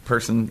hoop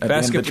person at the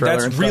end of the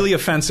trailer. That's really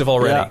offensive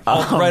already.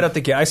 Yeah. Right up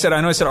the gate.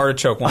 I know I said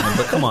artichoke woman,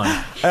 but come on.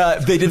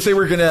 They did say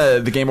we're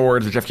gonna the Game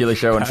Awards, the Jeff Keighley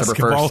show on December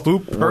 1st.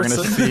 Hoop we're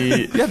gonna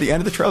see. Yeah, the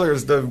end of the trailer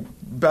is the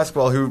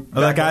basketball hoop.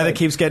 Oh, that guy that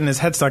keeps getting his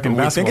head stuck in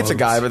basketball. We think it's a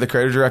guy, but the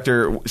creative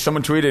director,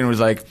 someone tweeted and was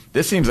like,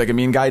 "This seems like a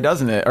mean guy,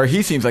 doesn't it?" Or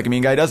he seems like a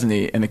mean guy, doesn't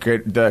he? And the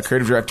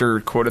creative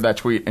director quoted that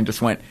tweet and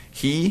just went,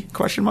 "He?" ?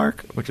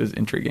 Which is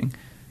intriguing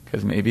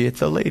because maybe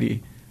it's a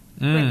lady.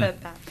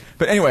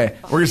 But anyway,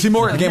 we're going to see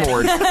more at the Game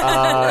Awards.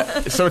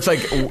 So it's like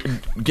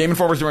Game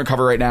Informer's doing a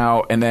cover right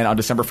now, and then on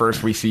December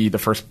 1st, we see the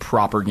first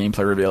proper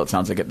gameplay reveal, it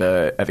sounds like, at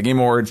the Game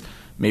Awards.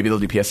 Maybe they'll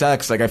do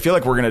PSX. Like, I feel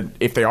like we're going to,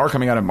 if they are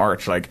coming out in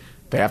March, like,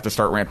 they have to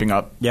start ramping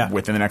up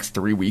within the next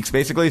 3 weeks,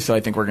 basically. So I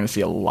think we're going to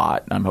see a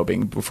lot, I'm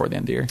hoping, before the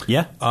end of the year.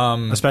 Yeah.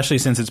 Especially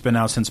since it's been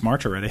out since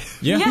March already.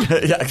 Yeah,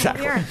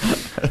 exactly.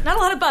 Not a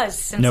lot of buzz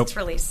since its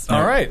release.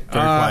 All right. Very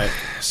quiet.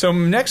 So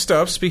next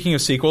up, speaking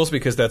of sequels,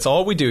 because that's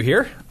all we do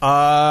here,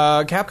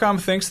 Capcom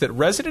thinks that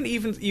Resident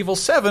Evil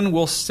 7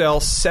 will sell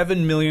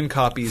 7 million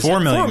copies. 4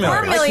 million.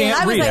 4 million. I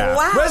can't read.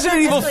 Wow,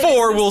 Resident Evil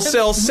 4 will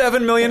sell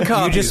 7 million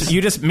copies.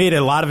 You just made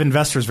a lot of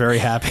investors very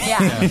happy.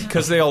 Yeah.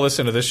 Because they all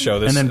listen to this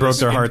show. And then broke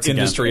their hearts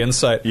industry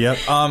insight. Yep.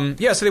 So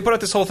they put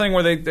out this whole thing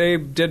where they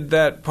did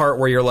that part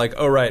where you're like,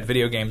 oh, right,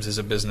 video games is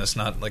a business,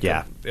 not like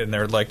and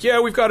they're like, yeah,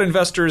 we've got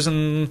investors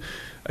and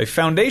a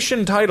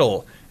foundation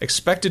title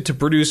expected to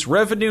produce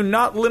revenue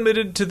not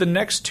limited to the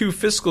next 2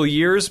 fiscal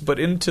years, but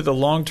into the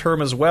long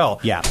term as well.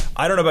 Yeah.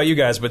 I don't know about you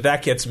guys, but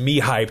that gets me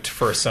hyped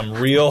for some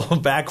real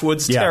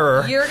backwoods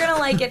terror. You're going to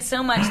like it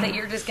so much that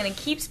you're just going to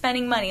keep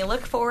spending money.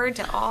 Look forward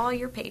to all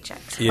your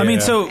paychecks. Yeah. I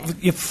mean, so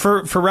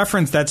for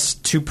reference, that's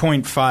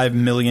 2.5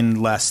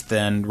 million less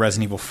than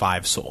Resident Evil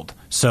 5 sold.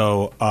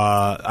 So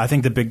I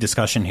think the big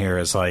discussion here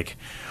is like,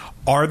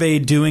 are they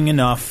doing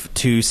enough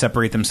to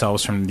separate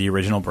themselves from the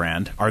original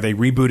brand? Are they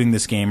rebooting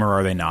this game or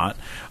are they not?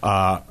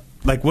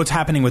 Like, what's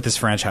happening with this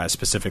franchise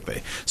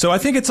specifically? So I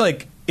think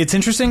it's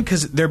interesting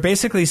because they're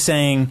basically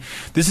saying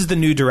this is the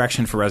new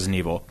direction for Resident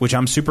Evil, which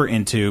I'm super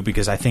into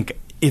because I think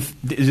if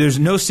there's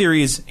no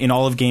series in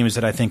all of games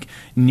that I think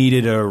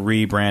needed a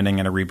rebranding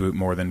and a reboot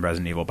more than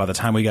Resident Evil. By the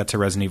time we got to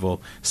Resident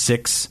Evil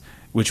 6,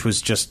 which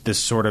was just this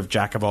sort of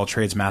jack of all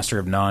trades, master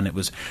of none. It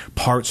was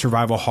part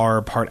survival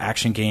horror, part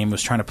action game. It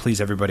was trying to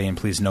please everybody and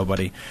please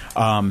nobody.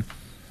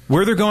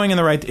 Where they're going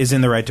is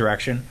in the right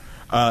direction.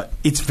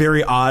 It's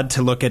very odd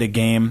to look at a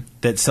game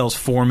that sells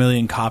 4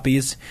 million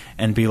copies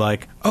and be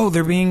like, oh,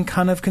 they're being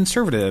kind of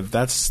conservative.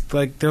 That's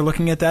like they're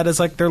looking at that as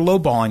like they're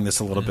lowballing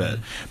this a little bit.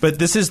 But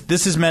this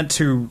is meant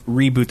to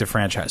reboot the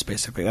franchise,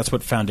 basically. That's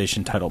what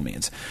foundation title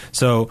means.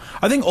 So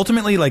I think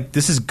ultimately, like,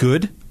 this is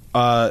good.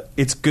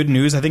 It's good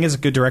news. I think it's a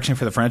good direction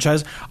for the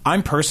franchise.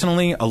 I'm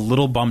personally a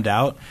little bummed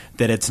out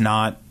that it's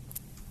not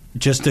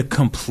just a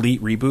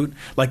complete reboot.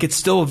 Like, it's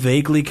still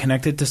vaguely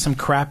connected to some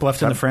crap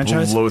left in the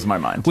franchise. That blows my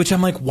mind. Which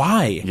I'm like,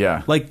 why?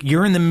 Yeah. Like,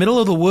 you're in the middle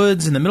of the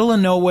woods, in the middle of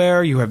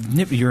nowhere. You're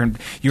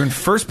in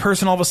first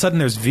person. All of a sudden,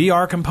 there's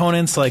VR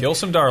components. Like, kill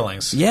some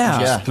darlings. Yeah.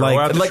 Just throw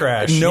out the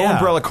trash. No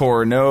Umbrella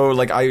Corps. No.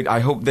 Like,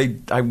 I hope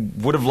I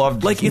would have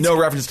loved like no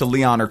reference to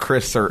Leon or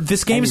Chris or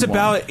this game is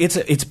about.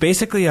 It's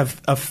basically a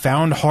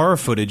found horror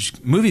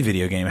footage movie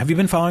video game. Have you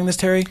been following this,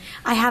 Terry?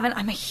 I haven't.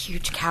 I'm a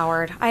huge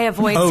coward. I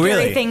avoid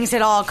scary things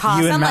at all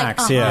costs. You and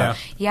Max,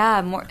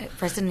 yeah, more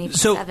Resident Evil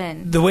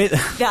 7. The way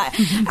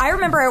I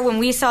remember when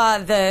we saw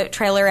the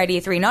trailer at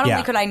E3. Not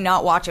only could I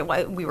not watch it,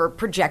 we were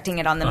projecting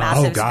it on the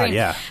massive screen.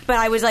 Yeah. But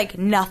I was like,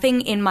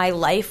 nothing in my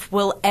life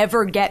will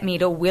ever get me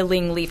to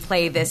willingly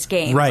play this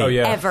game. Right?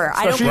 Ever.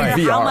 Especially I don't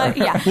care how much.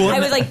 VR. Yeah. I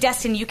was like,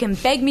 Destin, you can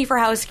beg me for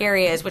how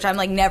scary it is, which I'm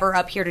like never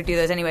up here to do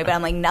those anyway. But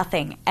I'm like,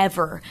 nothing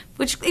ever.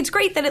 Which it's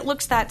great that it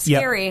looks that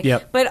scary.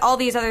 Yep. But all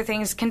these other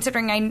things,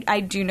 considering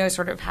I do know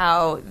sort of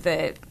how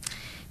the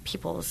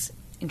people's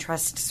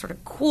interest sort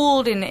of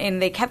cooled and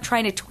they kept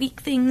trying to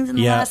tweak things in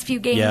the last few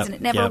games and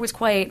it never was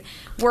quite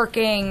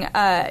working.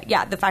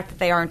 The fact that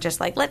they aren't just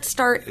like, let's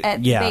start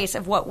at the base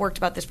of what worked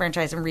about this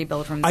franchise and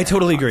rebuild from there. I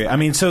totally agree. I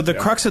mean, so the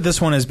crux of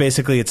this one is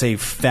basically it's a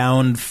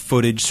found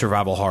footage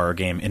survival horror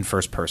game in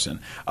first person.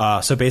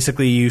 So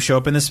basically you show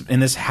up in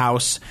this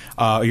house,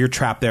 you're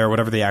trapped there,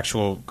 whatever the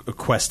actual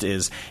quest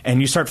is,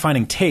 and you start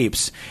finding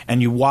tapes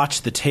and you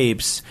watch the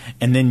tapes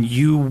and then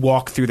you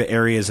walk through the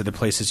areas of the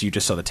places you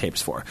just saw the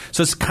tapes for.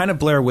 So it's kind of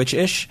Blair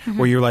Witch-ish,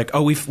 where you're like,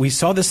 oh, we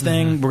saw this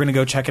thing, we're going to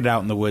go check it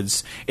out in the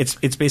woods.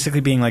 It's basically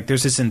being like,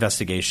 there's this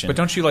investigation. But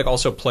don't you like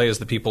also play as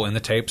the people in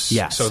the tapes?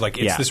 Yes. So like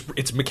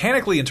it's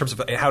mechanically in terms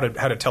of how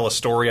to tell a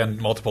story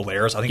on multiple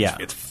layers. I think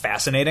it's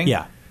fascinating.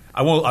 Yeah.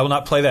 I will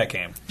not play that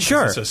game.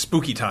 Sure. It's a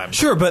spooky time.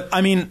 Sure, but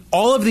I mean,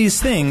 all of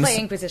these things.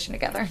 Playing position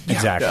together.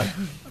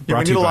 Exactly. Yeah,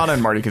 we need Alana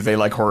and Marty because they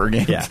like horror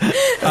games.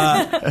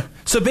 Yeah.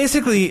 So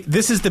basically,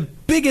 this is the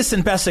biggest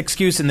and best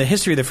excuse in the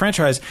history of the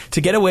franchise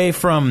to get away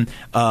from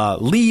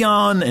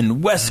Leon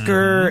and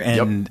Wesker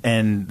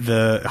and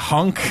the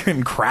Hunk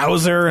and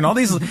Krauser and all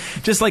these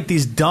just like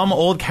these dumb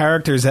old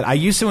characters that I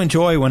used to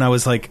enjoy when I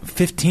was like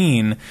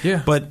 15.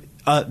 Yeah. But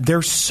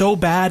they're so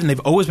bad, and they've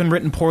always been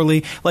written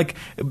poorly. Like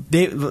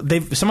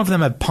they've some of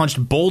them have punched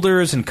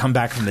boulders and come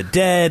back from the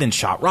dead and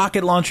shot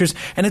rocket launchers.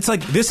 And it's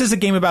like, this is a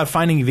game about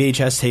finding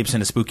VHS tapes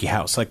in a spooky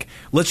house. Like,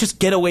 let's just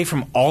get away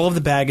from all of the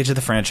baggage of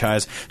the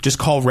franchise. Just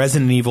call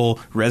Resident Evil,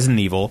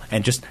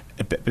 and just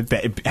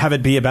have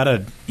it be about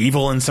an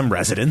evil in some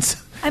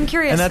residence. I'm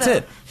curious. And that's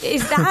it.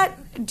 Is that?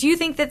 Do you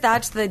think that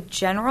that's the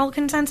general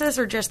consensus,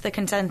 or just the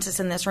consensus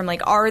in this room?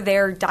 Like, are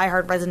there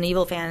diehard Resident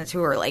Evil fans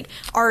who are like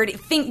already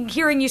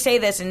hearing you say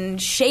this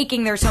and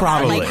shaking their so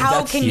Probably. like,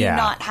 how can you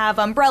not have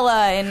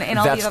Umbrella and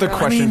all these other? That's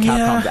the question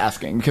Capcom's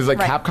asking, because like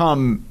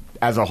Capcom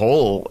as a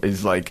whole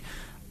is like,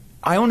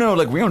 I don't know,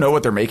 like we don't know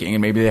what they're making,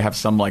 and maybe they have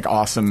some like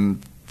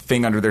awesome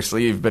thing under their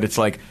sleeve. But it's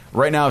like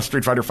right now,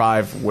 Street Fighter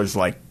V was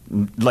like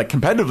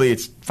competitively,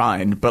 it's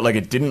fine, but like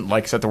it didn't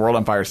like set the world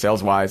on fire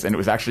sales wise, and it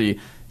was actually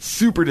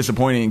super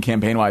disappointing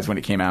campaign wise when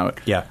it came out.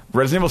 Yeah,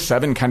 Resident Evil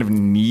 7 kind of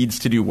needs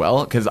to do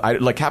well because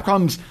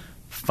Capcom's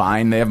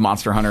fine. They have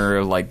Monster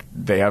Hunter, like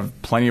they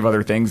have plenty of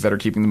other things that are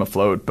keeping them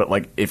afloat. But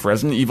like if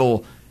Resident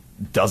Evil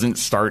doesn't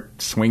start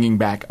swinging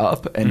back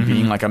up and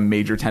being like a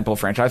major tentpole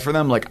franchise for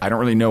them, like I don't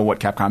really know what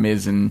Capcom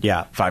is in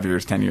 5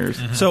 years, 10 years.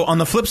 So on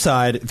the flip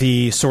side,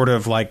 the sort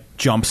of like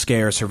jump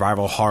scare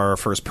survival horror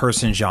first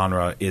person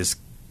genre is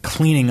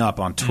cleaning up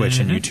on Twitch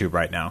and YouTube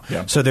right now.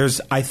 Yeah. So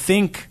there's, I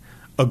think,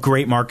 a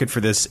great market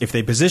for this if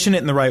they position it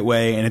in the right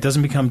way and it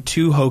doesn't become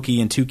too hokey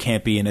and too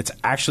campy and it's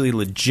actually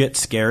legit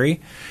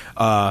scary.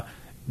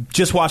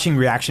 Just watching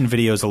reaction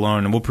videos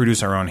alone, and we'll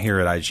produce our own here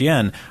at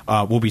IGN,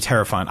 will be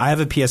terrifying. I have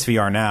a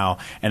PSVR now,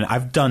 and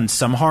I've done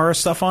some horror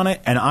stuff on it,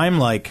 and I'm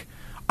like,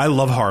 I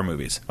love horror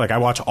movies. Like, I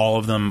watch all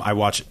of them. I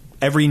watch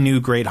every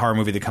new great horror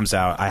movie that comes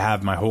out. I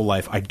have my whole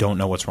life. I don't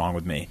know what's wrong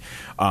with me.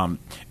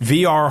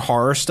 VR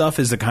horror stuff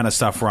is the kind of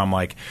stuff where I'm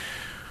like,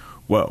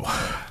 whoa.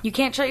 You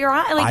can't shut your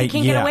eye. Like, you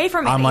can't get away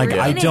from it. I'm like,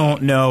 I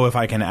don't know if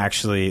I can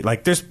actually...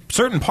 Like, there's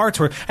certain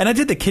parts where... And I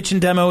did the kitchen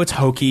demo. It's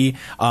hokey.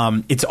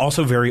 It's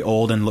also very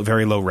old and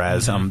very low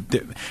res.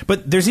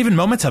 But there's even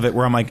moments of it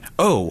where I'm like,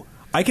 oh...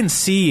 I can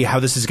see how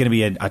this is going to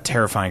be a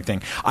terrifying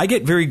thing. I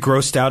get very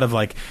grossed out of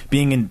like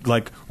being in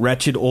like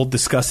wretched, old,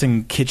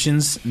 disgusting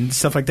kitchens and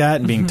stuff like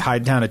that, and being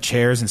tied down to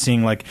chairs and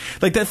seeing like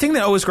that thing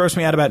that always grossed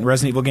me out about in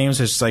Resident Evil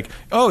games is just like,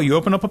 oh, you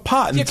open up a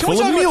pot and it's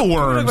full of mealworms. Can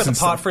we talk about the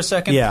pot for a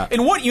second? Yeah.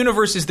 In what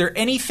universe is there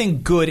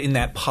anything good in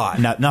that pot?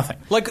 Nothing.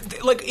 Like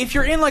if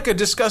you're in like a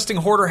disgusting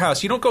hoarder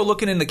house, you don't go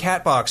looking in the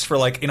cat box for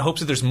like in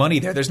hopes that there's money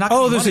there. There's not.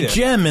 Oh, there's a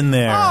gem in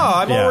there.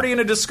 I'm already in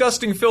a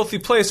disgusting, filthy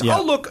place. Yeah.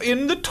 I'll look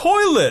in the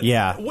toilet.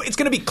 Yeah.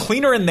 It's going to be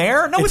cleaner in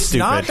there? No, it's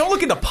not. Don't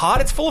look in the pot.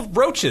 It's full of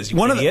roaches, you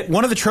idiot.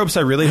 One of the tropes I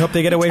really hope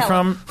they get away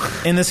from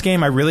in this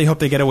game, I really hope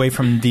they get away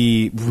from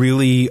the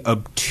really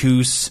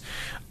obtuse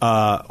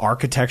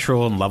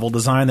architectural and level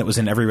design that was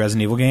in every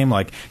Resident Evil game.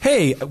 Like,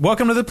 hey,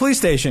 welcome to the police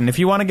station. If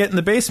you want to get in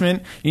the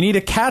basement, you need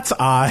a cat's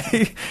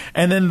eye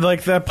and then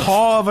like the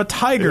paw of a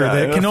tiger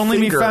that can only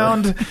be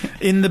found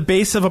in the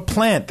base of a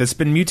plant that's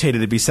been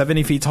mutated to be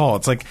 70 feet tall.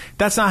 It's like,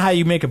 that's not how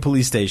you make a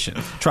police station.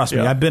 Trust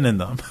me, I've been in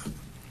them.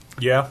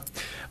 Yeah.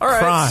 All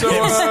right, so...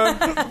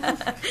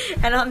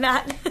 and on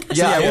that...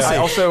 I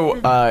also,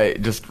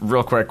 just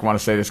real quick, want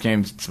to say this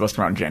game's supposed to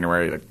come out in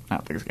January. Like, I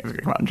don't think this game's going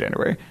to come out in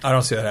January. I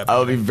don't see that happening.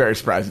 I'll be very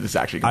surprised if this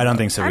actually comes out. I don't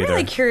think so either. I'm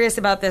really curious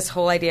about this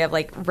whole idea of,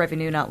 like,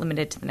 revenue not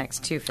limited to the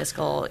next 2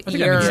 fiscal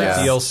years.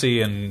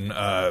 DLC and...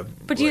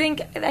 but do you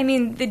think... I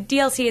mean, the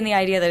DLC and the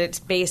idea that it's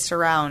based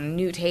around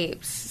new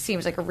tapes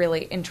seems like a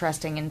really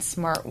interesting and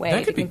smart way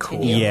that could to be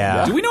continue. cool.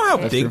 Yeah. Do we know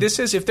how big this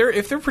is? If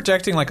they're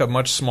projecting, like, a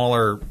much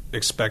smaller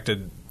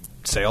expected...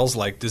 sales,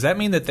 like, does that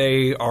mean that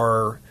they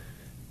are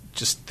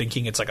just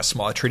thinking it's like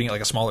treating it like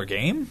a smaller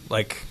game?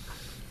 Like,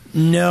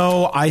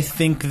 no, I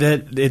think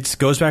that it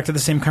goes back to the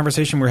same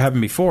conversation we were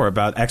having before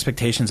about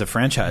expectations of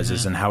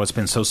franchises and how it's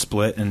been so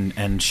split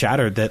and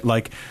shattered that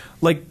like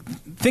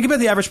think about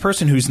the average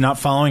person who's not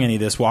following any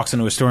of this, walks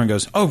into a store and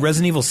goes, oh,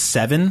 Resident Evil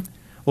 7?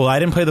 Well, I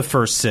didn't play the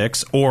first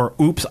 6, or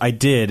oops, I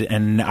did,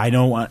 and I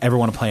don't ever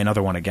want to play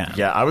another one again.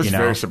 Yeah, I was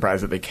very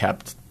surprised that they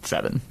kept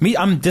 7.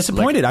 I'm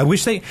disappointed. I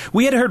wish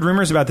we had heard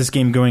rumors about this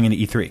game going into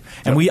E3,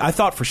 and I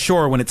thought for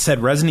sure when it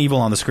said Resident Evil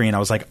on the screen, I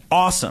was like,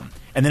 awesome.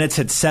 And then it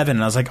said 7,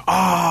 and I was like,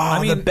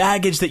 the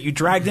baggage that you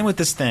dragged in with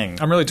this thing.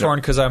 I'm really torn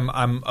because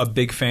I'm a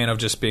big fan of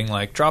just being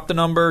like, drop the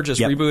number, just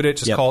reboot it,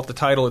 just call it the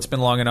title. It's been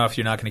long enough.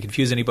 You're not going to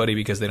confuse anybody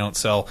because they don't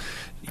sell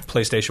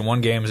PlayStation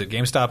 1 games at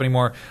GameStop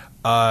anymore.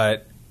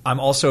 I'm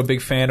also a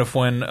big fan of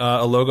when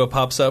a logo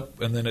pops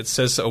up and then it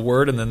says a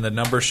word and then the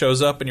number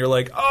shows up and you're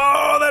like,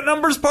 oh, that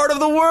number's part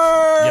of the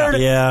word.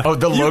 Yeah. Oh,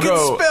 the logo. You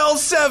can spell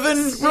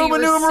 7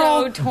 Roman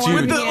numeral. So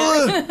torn.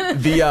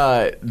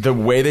 The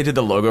way they did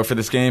the logo for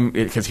this game,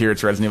 because here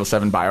it's Resident Evil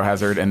 7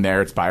 Biohazard and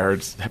there it's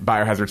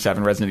Biohazard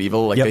 7 Resident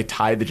Evil. Like they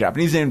tied the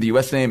Japanese name, the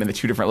US name, and the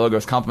two different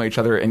logos complement each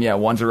other. And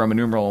one's a Roman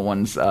numeral,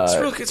 one's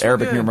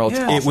Arabic numeral. It's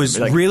awesome. It was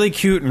really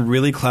cute and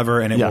really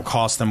clever, and it will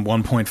cost them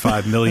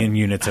 1.5 million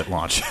units at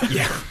launch.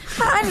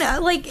 I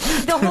know, like,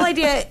 the whole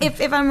idea,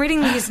 if I'm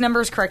reading these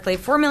numbers correctly,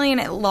 4 million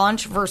at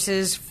launch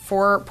versus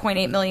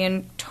 4.8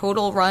 million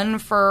total run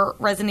for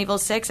Resident Evil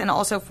 6, and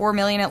also 4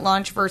 million at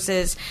launch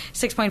versus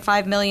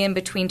 6.5 million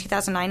between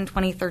 2009 and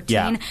 2013.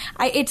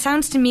 Yeah. It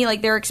sounds to me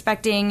like they're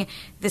expecting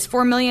this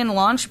 4 million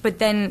launch, but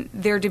then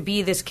there to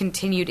be this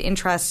continued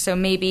interest, so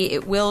maybe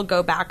it will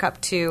go back up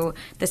to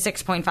the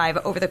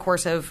 6.5 over the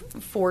course of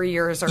 4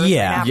 years or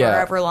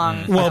however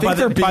long. Well, by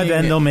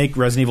then they'll make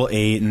Resident Evil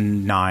 8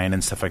 and 9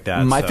 and stuff like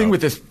that. My thing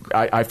with this,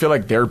 I feel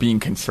like they're being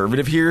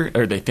conservative here,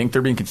 or they think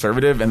they're being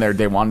conservative, and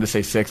they wanted to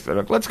say 6. They're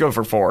like, let's go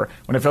for 4.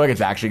 When I feel like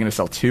it's actually going to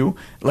sell 2.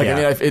 Like,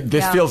 I mean,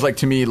 this feels like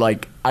to me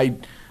like I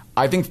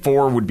think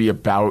 4 would be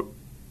about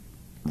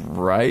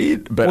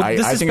right, but Well, I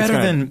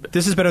think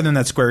this is better than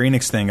that Square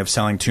Enix thing of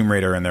selling Tomb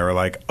Raider, and they were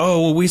like,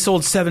 "Oh, well, we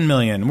sold 7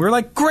 million." We were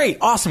like, "Great,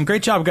 awesome,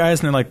 great job, guys!"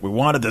 And they're like, "We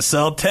wanted to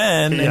sell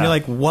 10," and you're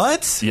like,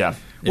 "What? Yeah.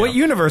 What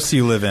universe do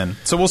you live in?"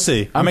 So we'll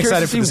see. I'm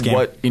excited for this game.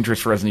 What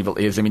interest for Resident Evil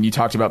is. I mean, you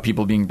talked about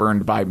people being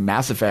burned by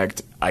Mass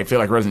Effect. I feel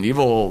like Resident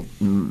Evil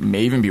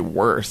may even be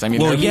worse. I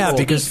mean, well, yeah,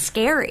 because it's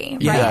scary,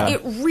 right? Yeah.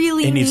 It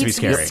really needs to be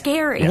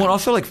scary. Well, and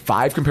also like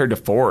 5 compared to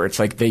 4. It's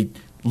like they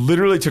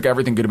literally took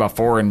everything good about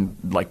 4 and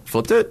like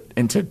flipped it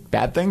into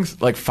bad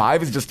things. Like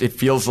 5 is just, it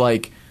feels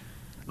like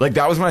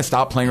that was when I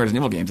stopped playing Resident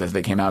Evil games as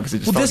they came out because it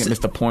just felt like it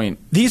missed the point.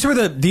 These are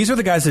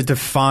the guys that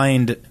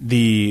defined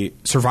the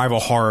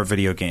survival horror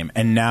video game,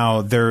 and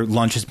now their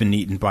lunch has been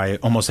eaten by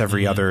almost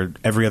every other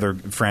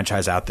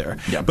franchise out there.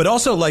 Yeah. But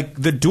also, like,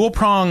 the dual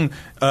prong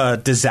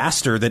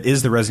disaster that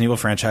is the Resident Evil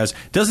franchise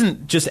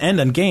doesn't just end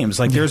on games.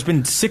 Like, there's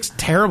been 6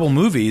 terrible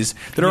movies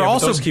that are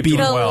also keep beaten.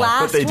 doing The well.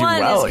 last But they do one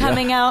well, is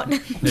coming out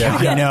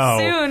I know.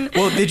 soon.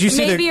 Well, did you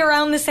see maybe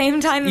around the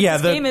same time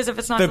that this game is if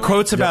it's not the delayed.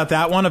 quotes about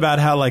that one, about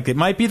how like it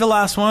might be the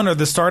last one or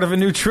the start of a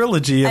new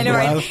trilogy? I know,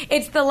 right?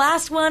 It's the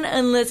last one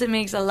unless it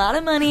makes a lot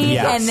of money,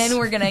 Yes. and then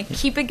we're going to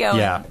keep it going.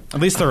 Yeah, at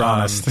least they're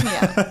honest.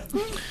 Yeah.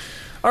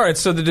 All right,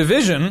 so The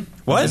Division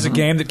is a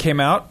game that came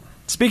out.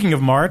 Speaking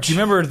of March, Do you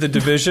remember The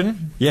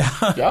Division? yeah,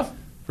 Yeah.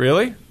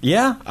 Really?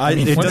 yeah.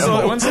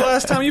 When's the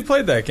last time you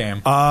played that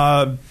game?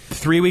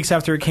 3 weeks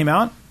after it came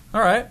out. All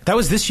right. That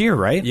was this year,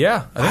 right?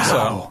 Yeah, I think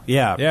so.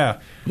 Yeah.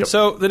 Yeah.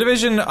 So The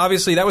Division,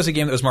 obviously, that was a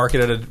game that was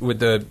marketed with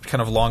the kind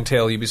of long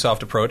tail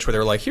Ubisoft approach where they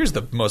were like, here's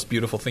the most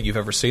beautiful thing you've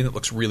ever seen that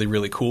looks really,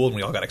 really cool. And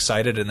we all got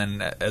excited. And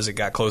then as it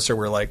got closer,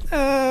 we're like,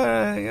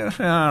 I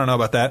don't know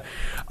about that.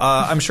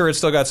 I'm sure it's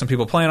still got some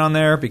people playing on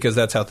there because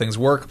that's how things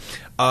work.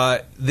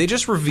 They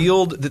just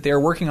revealed that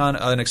they're working on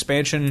an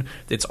expansion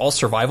that's all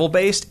survival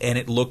based, and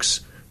it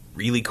looks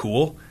really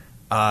cool.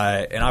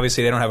 And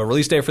obviously, they don't have a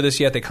release date for this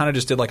yet. They kind of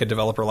just did like a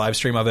developer live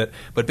stream of it.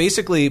 But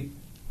basically,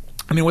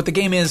 I mean, what the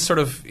game is sort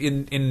of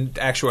in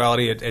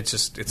actuality,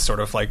 it's sort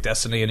of like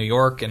Destiny in New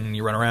York, and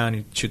you run around,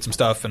 you shoot some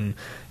stuff, and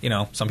you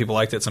know, some people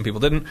liked it, some people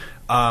didn't.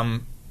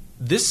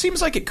 This seems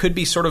like it could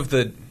be sort of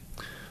the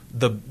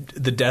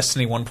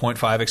Destiny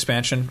 1.5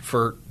 expansion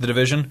for The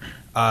Division.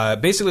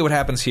 Basically, what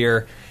happens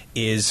here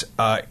is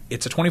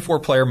it's a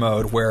 24-player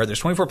mode where there's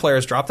 24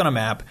 players dropped on a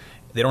map.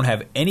 They don't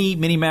have any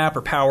mini-map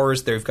or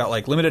powers. They've got,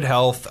 like, limited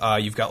health.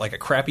 You've got, like, a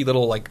crappy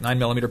little, like,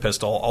 9mm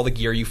pistol. All the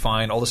gear you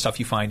find, all the stuff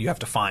you find, you have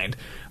to find.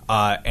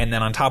 And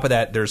then on top of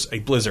that, there's a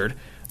blizzard.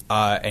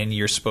 And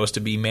you're supposed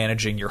to be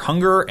managing your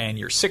hunger and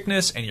your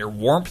sickness and your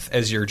warmth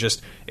as you're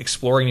just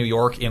exploring New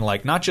York in,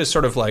 like, not just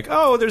sort of like,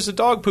 oh, there's a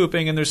dog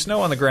pooping and there's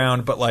snow on the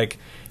ground, but, like,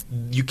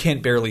 you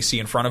can't barely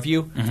see in front of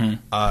you. Mm-hmm.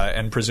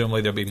 And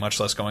presumably there'll be much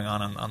less going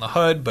on the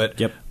HUD.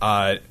 But Yep.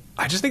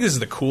 I just think this is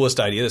the coolest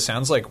idea. This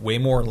sounds like way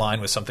more in line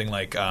with something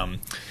like,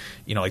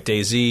 like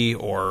DayZ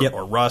or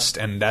Rust,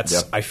 and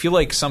that's I feel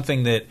like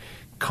something that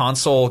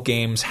console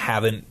games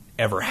haven't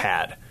ever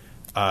had.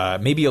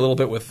 Maybe a little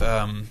bit with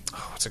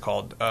what's it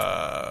called?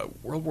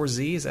 World War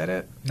Z, is that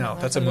it? No,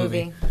 that's a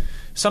movie.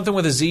 Something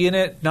with a Z in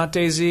it, not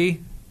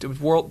DayZ.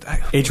 World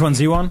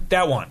H1Z1.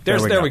 That one.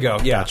 There we go.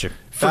 Yeah, gotcha.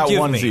 Forgive that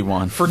one me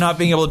Z1 for not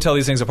being able to tell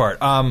these things apart.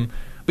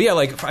 But yeah,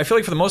 like I feel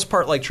like for the most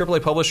part, like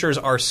AAA publishers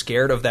are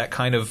scared of that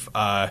kind of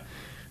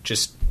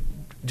just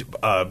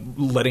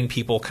letting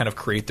people kind of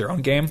create their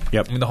own game.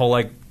 Yep. I mean, the whole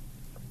like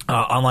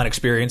online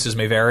experiences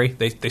may vary.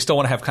 They still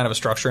want to have kind of a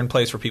structure in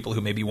place for people who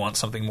maybe want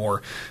something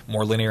more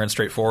linear and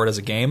straightforward as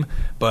a game.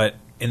 But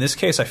in this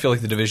case, I feel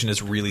like The Division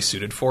is really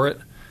suited for it.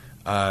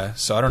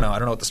 So I don't know. I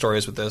don't know what the story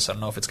is with this. I don't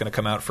know if it's going to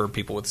come out for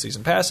people with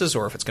season passes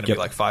or if it's going to be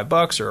like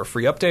 $5 or a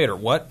free update or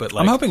what. But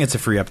like, I'm hoping it's a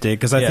free update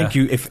because I think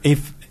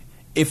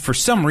if for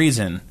some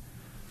reason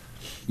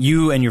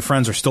you and your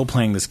friends are still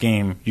playing this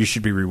game, you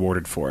should be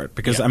rewarded for it.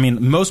 Because, I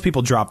mean, most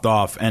people dropped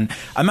off. And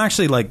I'm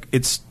actually, like,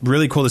 it's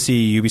really cool to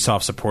see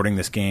Ubisoft supporting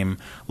this game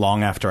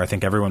long after I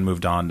think everyone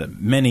moved on to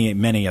many,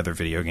 many other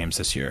video games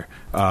this year.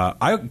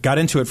 I got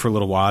into it for a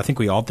little while. I think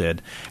we all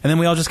did. And then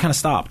we all just kind of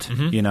stopped,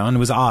 you know, and it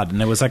was odd.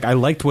 And it was like, I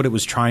liked what it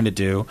was trying to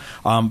do.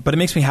 But it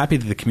makes me happy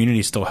that the community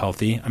is still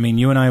healthy. I mean,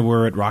 you and I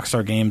were at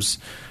Rockstar Games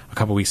a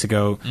couple weeks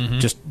ago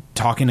just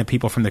talking to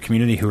people from the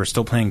community who are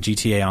still playing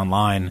GTA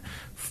Online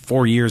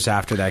 4 years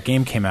after that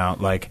game came out.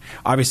 Like,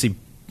 obviously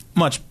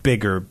much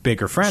bigger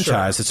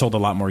franchise. It sold a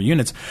lot more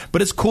units,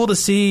 but it's cool to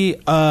see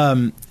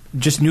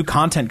just new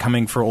content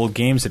coming for old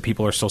games that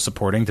people are still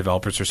supporting,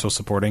 developers are still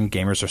supporting,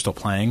 gamers are still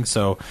playing.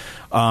 So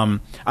I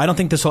don't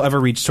think this will ever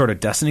reach sort of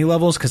Destiny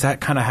levels because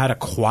that kind of had a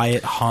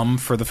quiet hum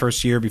for the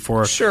first year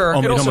before it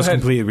almost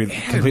completely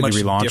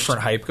relaunched.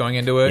 Different hype going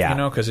into it, Yeah. you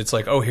know, because it's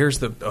like, oh, here's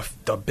the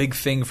big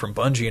thing from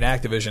Bungie and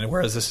Activision,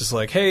 whereas this is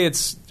like, hey,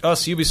 it's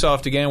us,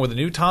 Ubisoft, again with a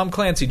new Tom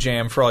Clancy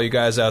jam for all you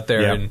guys out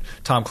there in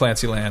Tom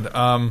Clancy land.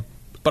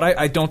 But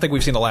I don't think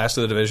we've seen the last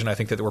of The Division. I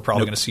think that we're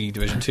probably going to see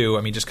Division 2.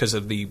 I mean, just because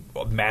of the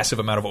massive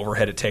amount of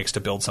overhead it takes to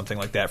build something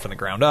like that from the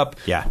ground up.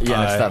 Yeah, it's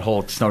that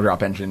whole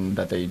Snowdrop engine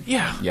that they...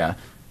 Yeah.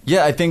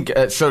 Yeah, I think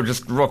so.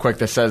 Just real quick,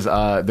 this says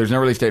there's no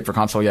release date for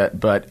console yet,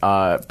 but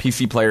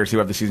PC players who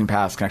have the season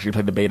pass can actually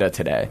play the beta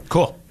today.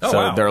 Cool. So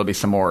wow. there will be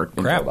some more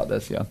info Crap. about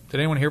this. Yeah. Did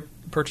anyone here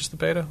purchase the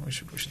beta? We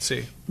should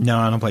see. No,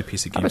 I don't play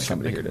PC I bet games.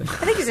 somebody here did.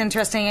 I think it's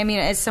interesting. I mean,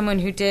 as someone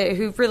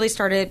who really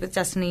started with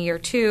Destiny Year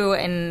 2,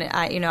 and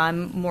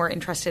I'm more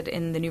interested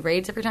in the new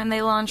raids every time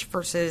they launch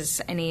versus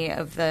any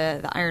of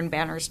the Iron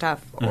Banner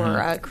stuff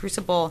or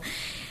Crucible.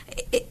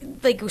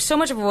 Like, so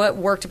much of what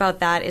worked about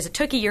that is it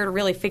took a year to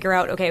really figure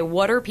out, okay,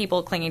 what are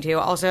people clinging to?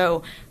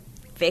 Also,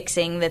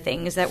 fixing the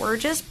things that were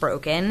just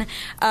broken.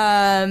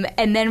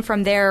 And then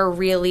from there,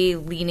 really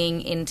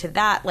leaning into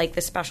that, like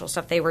the special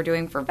stuff they were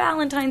doing for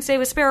Valentine's Day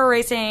with Sparrow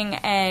Racing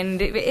and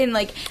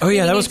like... Oh,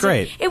 yeah, that was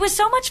great. It was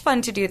so much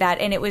fun to do that,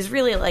 and it was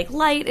really, like,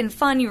 light and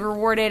fun. You were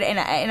rewarded, and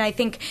I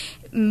think...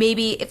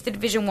 Maybe if the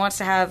Division wants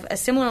to have a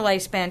similar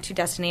lifespan to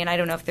Destiny, and I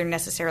don't know if they're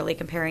necessarily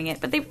comparing it,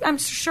 but I'm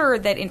sure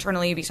that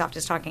internally Ubisoft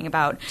is talking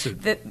about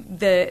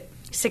the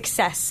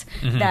success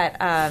that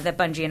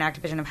Bungie and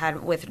Activision have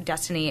had with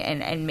Destiny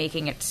and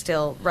making it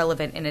still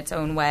relevant in its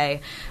own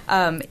way,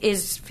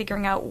 is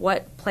figuring out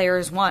what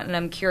players want. And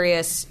I'm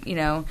curious,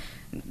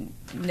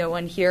 no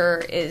one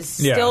here is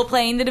still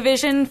playing the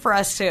Division for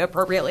us to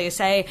appropriately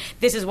say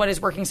this is what is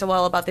working so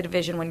well about the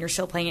Division when you're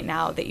still playing it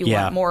now that you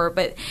want more.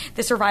 But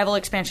the survival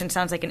expansion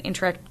sounds like an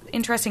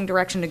interesting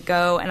direction to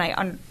go,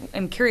 and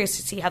I'm curious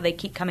to see how they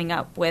keep coming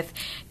up with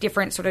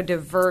different sort of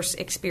diverse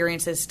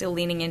experiences, still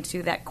leaning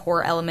into that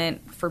core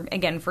element.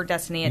 For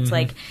Destiny, it's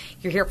like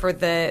you're here for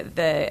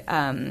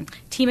the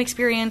team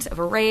experience of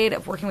a raid,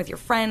 of working with your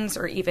friends,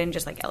 or even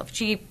just like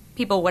LFG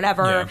people,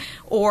 whatever.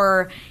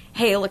 Or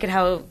hey, look at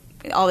how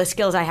all the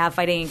skills I have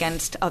fighting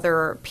against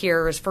other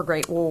peers for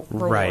great rewards.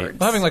 Right.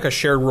 Well, having like a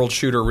shared world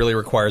shooter really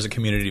requires a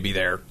community to be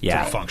there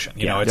to function.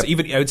 You know, it's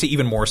even I would say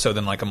even more so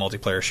than like a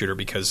multiplayer shooter,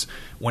 because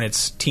when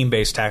it's team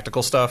based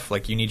tactical stuff,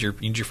 like you need your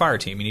fire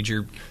team, you need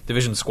your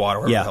division squad,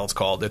 or whatever the hell it's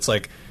called. It's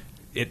like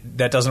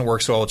that doesn't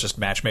work so well with just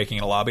matchmaking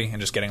in a lobby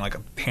and just getting like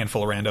a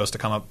handful of randos to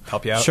come up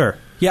help you out. Sure.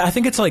 Yeah, I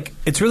think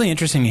it's really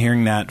interesting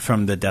hearing that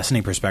from the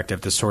Destiny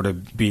perspective, to sort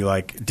of be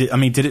like, did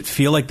it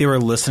feel like they were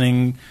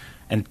listening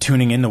and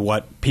tuning into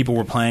what people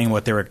were playing,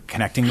 what they were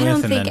connecting with? I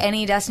don't think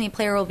any Destiny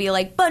player will be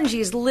like,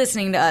 Bungie's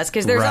listening to us,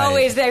 because there's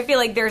always, I feel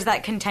like there's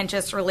that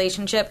contentious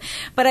relationship.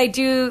 But I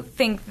do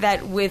think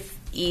that with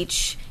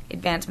each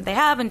advancement they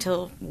have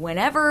until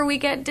whenever we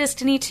get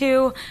Destiny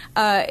 2,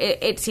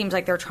 it seems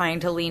like they're trying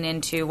to lean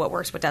into what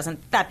works, what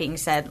doesn't. That being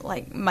said,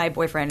 like, my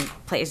boyfriend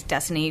plays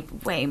Destiny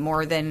way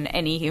more than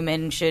any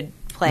human should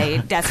play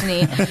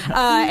Destiny.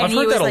 I've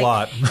heard that a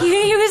lot.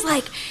 He was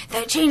like,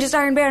 that changes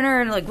Iron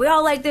Banner, and like, we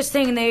all like this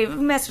thing, and they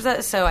mess with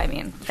us. So, I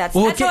mean, that's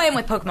how I am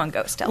with Pokemon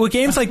Go still. Well,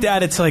 games like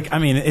that, it's like, I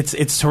mean,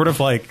 it's sort of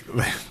like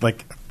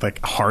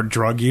hard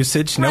drug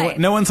usage.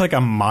 No one's like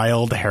a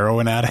mild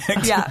heroin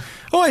addict. Yeah.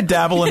 I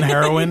dabble in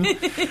heroin.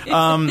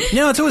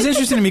 It's always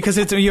interesting to me, because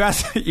you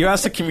ask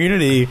the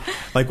community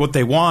like what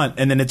they want,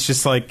 and then it's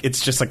just like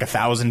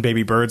 1,000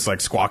 baby birds like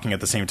squawking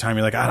at the same time.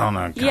 You're like, I don't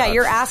know. God. Yeah,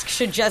 your ask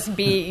should just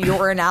be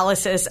your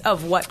analysis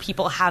of what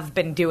people have have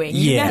been doing.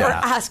 You never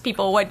ask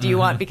people, what do you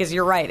want? Because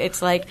you're right.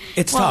 It's like,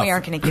 tough. We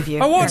aren't going to give you.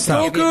 I want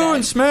Goku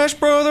and Smash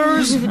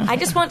Brothers. I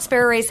just want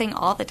Sparrow Racing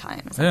all the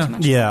time.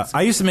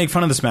 I used to make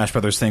fun of the Smash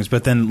Brothers things,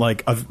 but then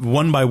like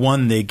one by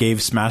one, they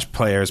gave Smash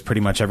players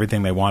pretty much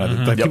everything they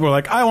wanted. Like people were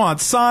like, I want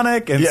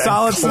Sonic and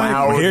Solid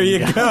Snake. Here you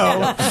go.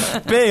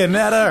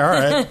 Bayonetta.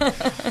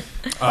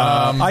 All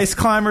right. Ice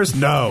Climbers.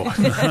 No.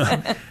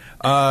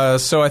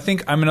 So I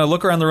think I'm going to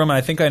look around the room, and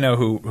I think I know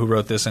who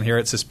wrote this. And here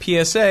it says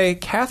PSA.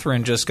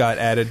 Catherine just got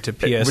added to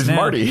PS. It was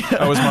Marty.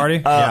 Oh, it was Marty?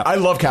 Yeah. I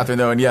love Catherine,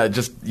 though, and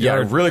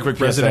really quick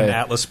PSA. Resident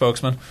Atlas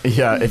spokesman.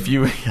 Yeah, if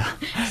you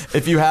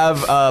have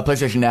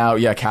PlayStation Now,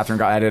 Catherine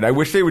got added. I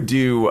wish they would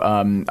do.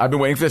 I've been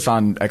waiting for this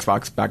on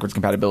Xbox backwards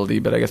compatibility,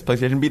 but I guess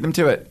PlayStation beat them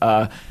to it.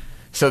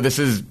 So this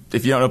is,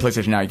 if you don't know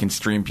PlayStation Now, you can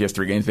stream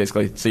PS3 games,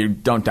 basically. So you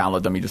don't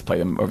download them, you just play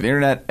them over the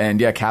internet. And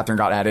Catherine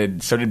got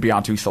added. So did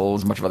Beyond Two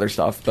Souls, a bunch of other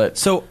stuff. But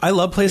so I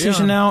love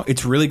PlayStation Now.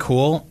 It's really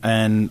cool,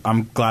 and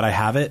I'm glad I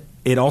have it.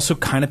 It also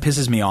kind of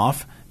pisses me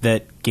off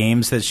that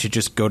games that should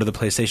just go to the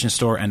PlayStation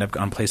Store end up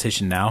on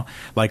PlayStation Now.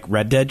 Like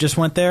Red Dead just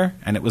went there,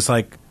 and it was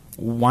like,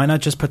 why not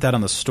just put that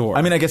on the store?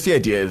 I mean, I guess the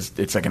idea is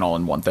it's like an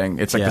all-in-one thing.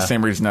 It's like the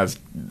same reason as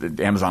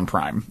Amazon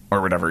Prime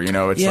or whatever. You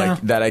know, it's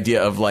like that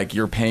idea of like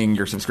you're paying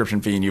your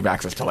subscription fee and you have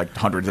access to like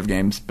hundreds of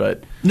games.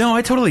 But no,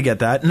 I totally get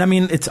that. And I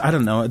mean, I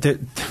don't know.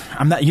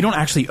 You don't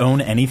actually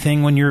own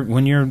anything when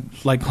you're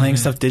like playing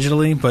stuff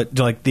digitally. But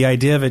like the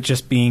idea of it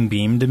just being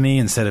beamed to me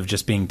instead of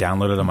just being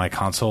downloaded on my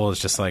console is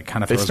just like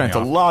kind of. They spent a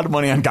lot of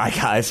money on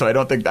Gaikai, so I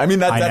don't think. I mean,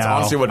 that's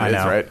honestly what it is,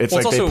 right? It's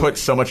like they put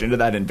so much into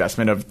that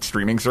investment of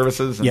streaming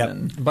services. And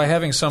then, by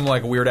having some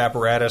like weird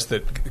apparatus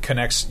that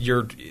connects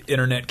your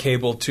internet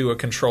cable to a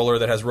controller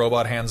that has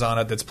robot hands on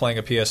it that's playing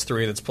a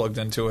PS3 that's plugged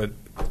into it.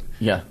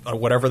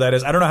 Whatever that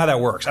is. I don't know how that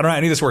works. I don't know how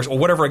any of this works. Or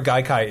whatever a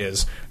Gaikai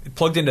is.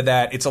 Plugged into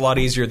that, it's a lot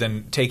easier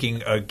than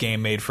taking a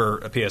game made for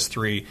a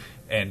PS3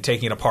 and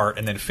taking it apart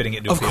and then fitting it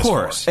into a PS4. Of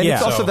course. And Yeah.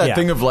 it's also that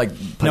thing of like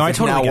No, I PlayStation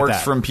totally now get works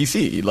that. from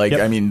PC. Like,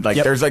 Yep. I mean, like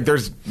Yep.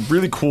 there's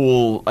really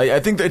cool. I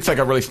think that it's like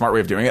a really smart way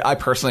of doing it. I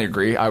personally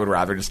agree. I would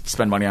rather just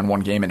spend money on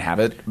one game and have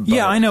it.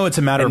 Yeah, I know it's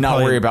a matter and of not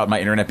probably- worry about my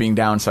internet being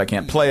down so I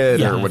can't play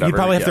it or whatever. You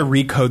probably have to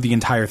Yeah. recode the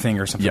entire thing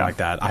or something Yeah. like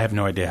that. I have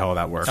no idea how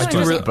that works. So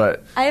interesting.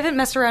 but I haven't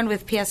messed around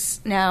with PS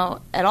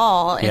Now at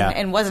all and, Yeah.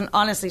 and wasn't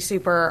honestly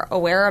super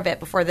aware of it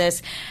before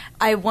this.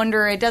 I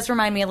wonder, it does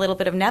remind me a little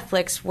bit of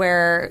Netflix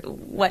where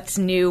what's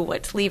new,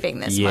 what's leaving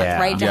this month,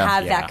 right? To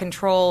have that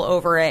control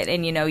over it.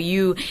 And,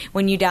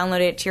 when you download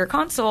it to your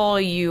console,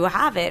 you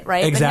have it,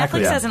 right?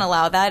 Exactly. But Netflix Yeah. doesn't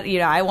allow that.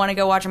 I want to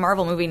go watch a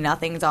Marvel movie,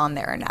 nothing's on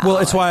there now. Well,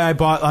 it's why I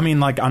bought,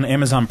 on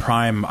Amazon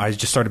Prime, I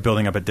just started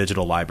building up a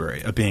digital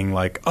library of being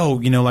like,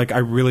 I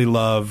really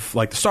love,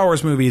 like, the Star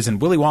Wars movies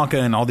and Willy Wonka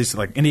and all these,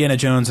 like, Indiana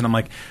Jones. And I'm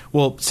like,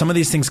 well, some of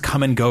these things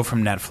come and go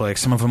from Netflix.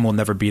 Some of them will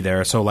never be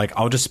there. So, like,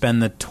 I'll just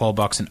spend the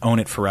 $12 and own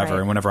it forever. Right.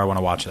 And whenever I want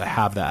to watch it, I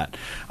have that.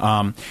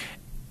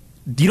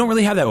 You don't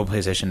really have that with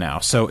PlayStation now.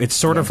 So it's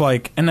sort of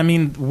like, and I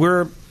mean,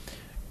 we're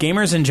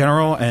gamers in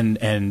general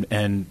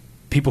and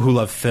people who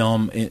love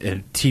film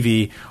and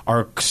TV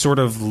are sort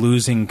of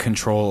losing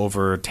control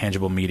over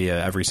tangible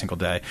media every single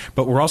day.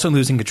 But we're also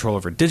losing control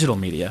over digital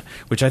media,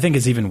 which I think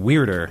is even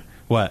weirder.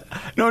 What?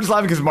 no, I'm just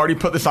laughing because Marty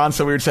put this on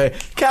so we would say,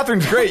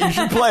 Catherine's great, you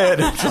should play it.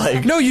 It's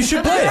like, No, you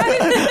should play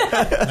it.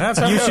 That's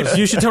how it goes.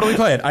 You should totally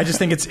play it. I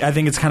think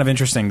it's kind of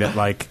interesting that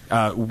like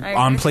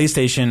on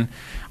PlayStation,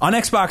 on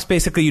Xbox,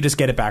 basically you just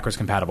get it backwards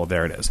compatible.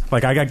 There it is.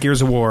 Like I got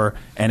Gears of War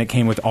and it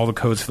came with all the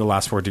codes for the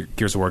last 4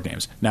 Gears of War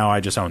games. Now I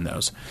just own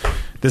those.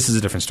 This is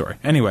a different story.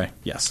 Anyway,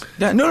 yes.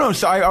 yeah, no,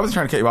 so I was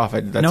trying to cut you off.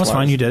 No, it's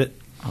fine. You did it.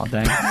 Oh,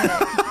 dang.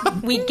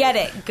 we get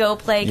it. Go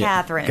play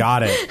Catherine.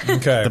 Got it.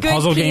 Okay. The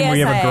puzzle game where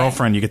you have a PSA.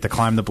 girlfriend, you get to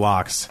climb the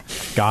blocks.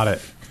 Got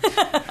it.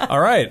 All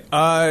right.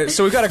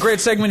 So we've got a great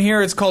segment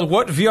here. It's called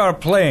What VR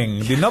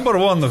Playing, the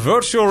 #1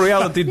 virtual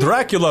reality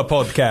Dracula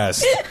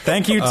podcast.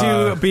 Thank you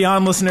to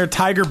Beyond listener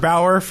Tiger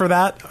Bauer for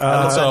that.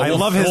 I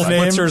love his Wolf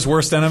name. Blitzer's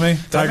worst enemy.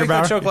 Did I Tiger make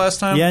Bauer. that joke last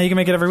time? Yeah, you can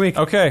make it every week.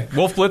 Okay.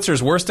 Wolf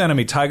Blitzer's worst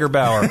enemy, Tiger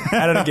Bauer.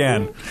 At it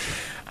again.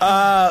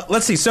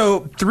 Let's see.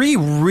 So 3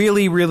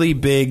 really, really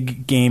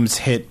big games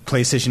hit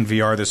PlayStation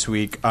VR this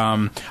week.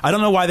 I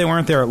don't know why they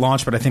weren't there at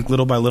launch, but I think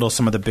little by little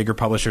some of the bigger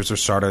publishers are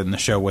started in the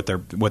show what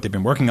they've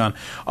been working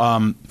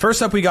on.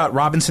 First up, we got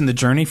Robinson the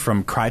Journey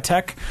from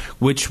Crytek,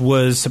 which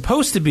was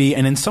supposed to be,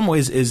 and in some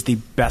ways is the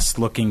best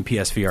looking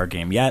PSVR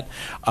game yet.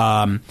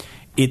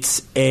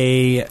 It's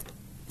a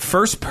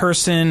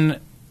first-person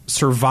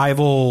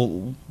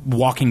survival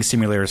walking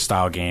simulator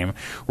style game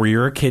where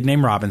you're a kid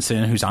named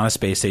Robinson who's on a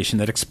space station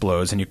that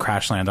explodes and you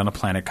crash land on a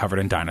planet covered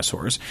in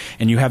dinosaurs,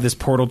 and you have this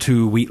Portal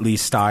 2 Wheatley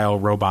style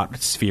robot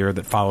sphere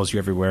that follows you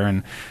everywhere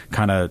and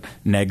kind of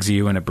negs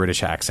you in a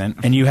British accent,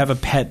 and you have a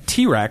pet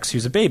T-Rex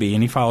who's a baby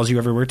and he follows you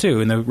everywhere too,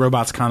 and the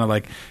robot's kind of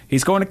like,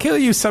 he's going to kill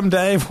you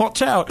someday,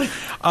 watch out.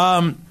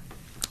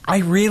 I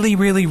really,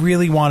 really,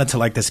 really wanted to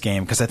like this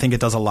game because I think it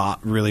does a lot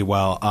really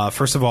well.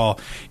 First of all,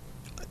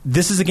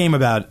 this is a game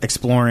about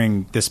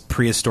exploring this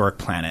prehistoric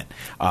planet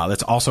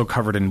that's also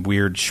covered in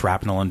weird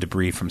shrapnel and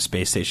debris from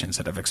space stations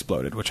that have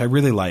exploded, which I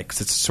really like because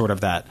it's sort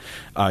of that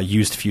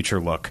used future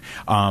look.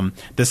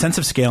 The sense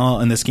of scale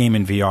in this game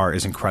in VR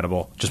is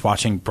incredible. Just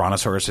watching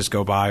brontosauruses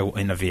go by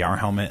in a VR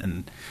helmet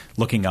and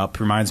looking up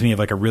reminds me of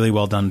like a really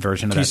well done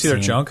version of that Can you see their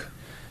scene. junk?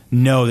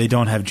 No, they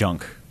don't have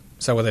junk.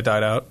 Is that why they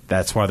died out?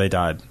 That's why they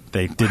died.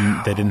 They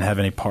didn't have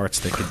any parts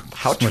they could.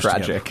 How smush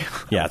tragic. together.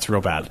 Yeah, it's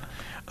real bad.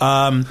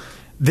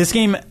 This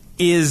game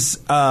is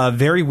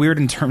very weird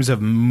in terms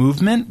of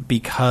movement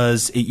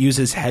because it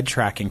uses head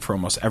tracking for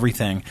almost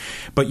everything,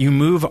 but you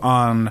move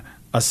on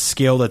a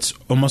scale that's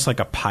almost like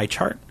a pie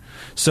chart.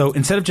 So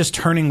instead of just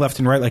turning left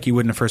and right like you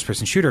would in a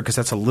first-person shooter, because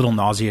that's a little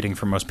nauseating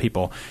for most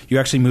people, you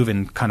actually move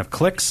in kind of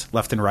clicks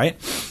left and right.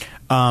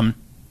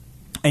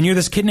 And you're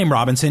this kid named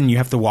Robinson, and you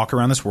have to walk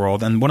around this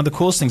world. And one of the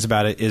coolest things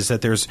about it is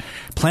that there's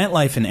plant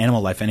life and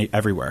animal life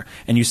everywhere.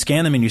 And you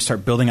scan them and you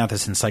start building out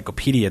this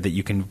encyclopedia that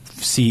you can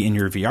see in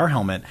your VR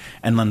helmet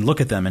and then look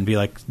at them and be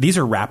like, these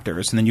are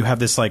raptors. And then you have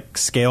this like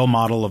scale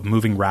model of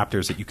moving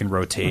raptors that you can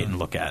rotate and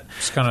look at.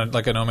 It's kind of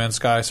like a No Man's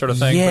Sky sort of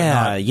thing.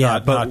 Yeah,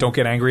 but not don't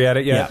get angry at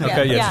it yet. Yeah.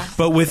 Okay, Yeah. yes.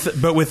 But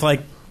with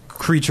like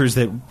creatures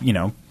that,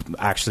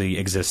 actually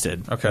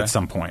existed Okay. at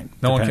some point.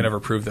 No one can ever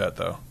prove that,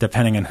 though.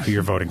 Depending on who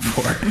you're voting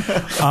for.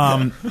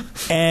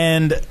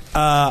 And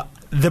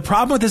the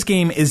problem with this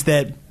game is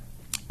that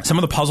some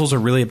of the puzzles are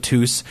really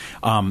obtuse.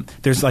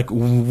 There's like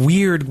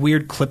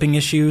weird clipping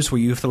issues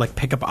where you have to like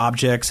pick up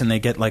objects and they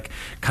get like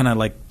kind of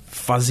like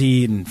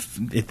fuzzy and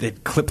they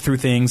clip through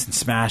things and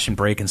smash and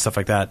break and stuff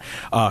like that.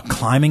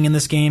 Climbing in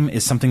this game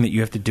is something that you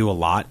have to do a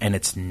lot, and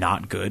it's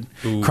not good.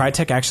 Ooh.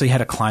 Crytek actually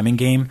had a climbing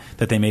game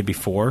that they made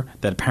before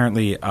that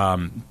apparently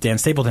Dan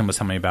Stapleton was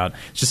telling me about.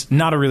 It's just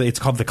not a really. It's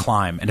called The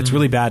Climb, and it's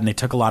really bad. And they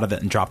took a lot of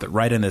it and dropped it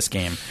right in this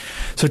game,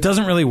 so it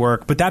doesn't really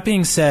work. But that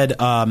being said,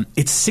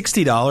 it's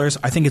 $60.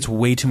 I think it's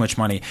way too much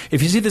money.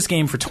 If you see this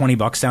game for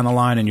 $20 down the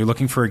line, and you're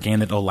looking for a game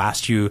that will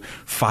last you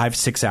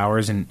 5-6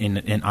 hours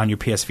in on your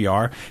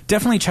PSVR,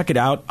 definitely check it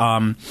out.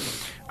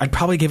 I'd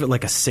probably give it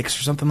like a 6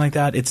 or something like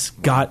that. It's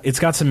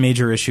got some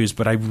major issues,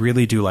 but I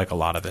really do like a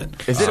lot of it.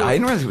 I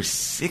didn't realize it was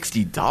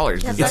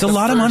 $60. Yeah, it's a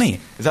lot of money.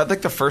 Is that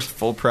like the first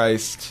full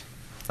priced?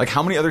 Like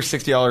how many other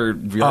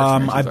 $60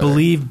 VR? I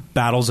believe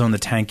Battlezone, the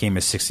tank game,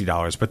 is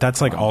 $60, but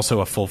that's like also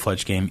a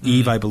full-fledged game.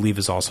 Eve, I believe,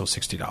 is also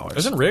 $60.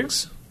 Isn't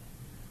Riggs?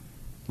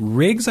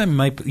 Riggs, I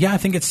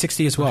think it's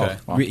 60 as well. Okay.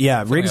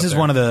 Wow. Riggs is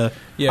one of the.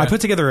 Yeah. I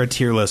put together a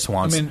tier list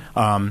once.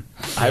 I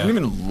haven't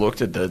even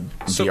looked at the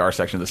VR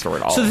section of the store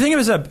at all. So the thing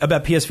is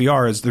about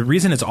PSVR is the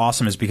reason it's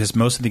awesome is because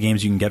most of the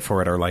games you can get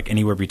for it are like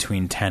anywhere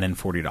between $10 and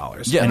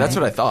 $40. Yeah, and that's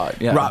what I thought.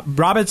 Yeah,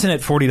 Robinson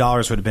at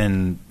 $40 would have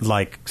been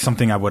like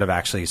something I would have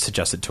actually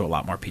suggested to a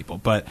lot more people.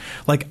 But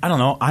like I don't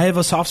know, I have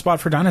a soft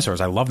spot for dinosaurs.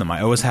 I love them.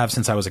 I always have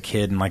since I was a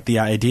kid. And like the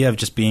idea of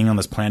just being on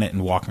this planet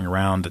and walking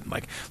around and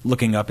like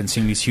looking up and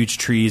seeing these huge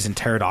trees and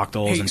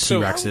pterodactyls and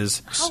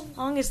T-Rexes. How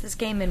long is this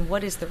game, and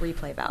what is the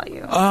replay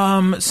value?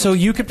 So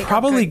you could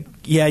probably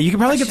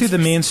get through the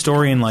main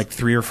story in like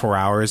 3 or 4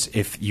 hours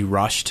if you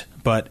rushed,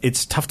 but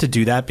it's tough to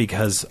do that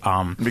because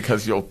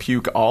you'll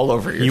puke all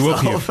over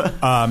yourself. You will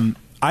puke.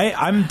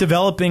 I'm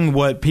developing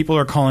what people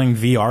are calling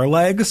VR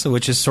legs,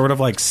 which is sort of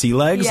like sea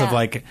legs of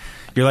like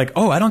you're like,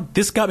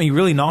 this got me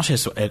really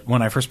nauseous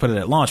when I first put it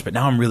at launch, but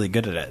now I'm really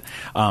good at it,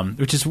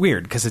 which is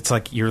weird because it's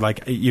like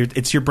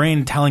it's your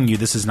brain telling you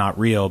this is not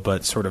real,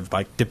 but sort of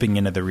like dipping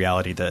into the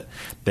reality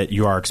that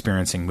you are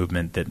experiencing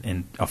movement that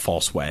in a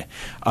false way.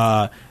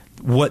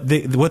 What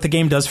the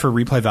game does for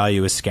replay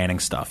value is scanning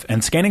stuff.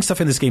 And scanning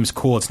stuff in this game is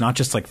cool. It's not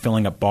just like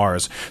filling up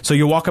bars. So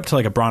you'll walk up to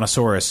like a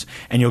brontosaurus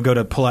and you'll go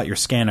to pull out your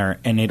scanner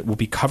and it will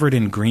be covered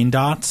in green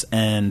dots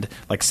and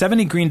like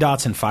 70 green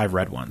dots and 5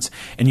 red ones.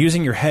 And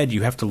using your head,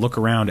 you have to look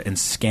around and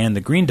scan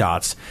the green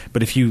dots.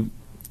 But if you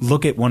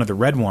look at one of the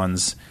red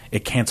ones,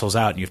 it cancels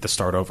out and you have to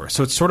start over.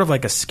 So it's sort of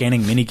like a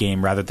scanning mini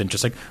game rather than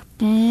just like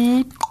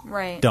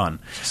done.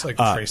 Just like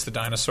trace the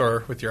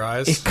dinosaur with your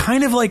eyes. It's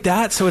kind of like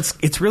that. So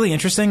it's really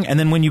interesting. And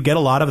then when you get a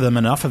lot of them,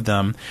 enough of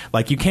them,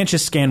 like you can't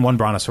just scan one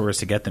brontosaurus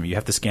to get them. You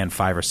have to scan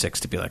 5 or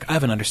 6 to be like, I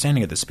have an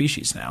understanding of the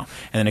species now.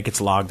 And then it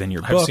gets logged in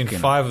your book. I've seen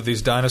 5 of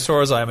these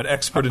dinosaurs. I am an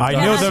expert in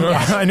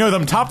dinosaurs. I know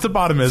them top to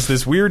bottom as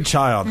this weird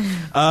child.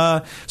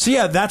 So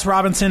yeah, that's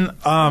Robinson.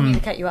 I need to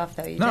cut you off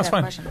though. No, it's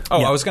fine.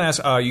 I was going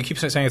to ask. You keep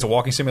saying it's a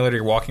walking simulator.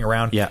 You're walking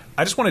around. Yeah.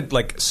 I just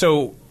wanted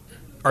so.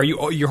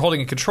 You're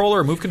holding a controller,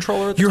 a move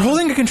controller? You're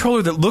holding a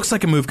controller that looks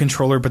like a move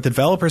controller, but the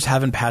developers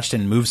haven't patched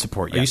in move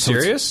support yet. Are you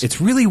serious?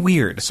 It's really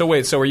weird. So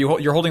wait,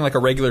 you're holding like a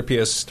regular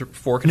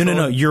PS4 controller?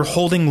 No. You're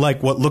holding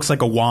like what looks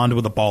like a wand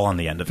with a ball on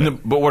the end of it. No,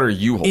 but what are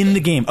you holding? In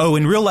the game. Oh,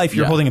 in real life,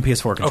 you're holding a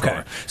PS4 controller.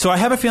 Okay. So I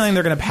have a feeling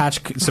they're going to patch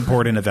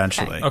support in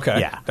eventually. Okay.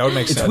 Yeah. That would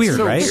make sense. It's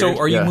weird, right? So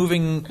are you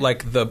moving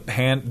like the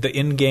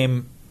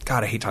in-game...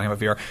 God, I hate talking about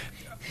VR.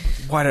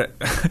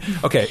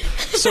 Okay,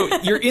 so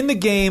you're in the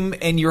game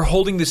and you're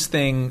holding this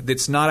thing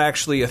that's not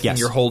actually a thing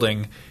you're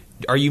holding.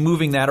 Are you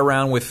moving that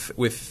around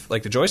with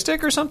like the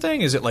joystick or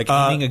something? Is it like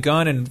aiming a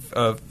gun in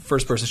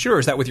first-person shooter, or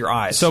is that with your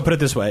eyes? So put it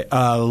this way.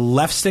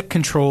 Left stick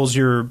controls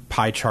your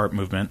pie chart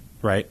movement,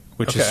 right?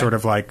 Which is sort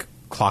of like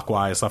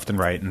clockwise, left and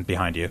right, and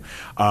behind you.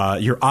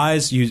 Your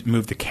eyes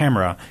move the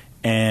camera,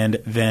 and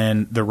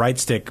then the right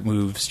stick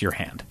moves your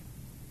hand.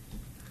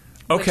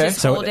 Okay, which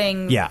is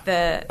holding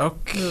the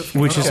move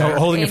which is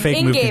holding a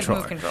fake move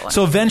controller.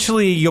 So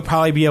eventually, you'll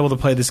probably be able to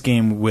play this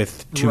game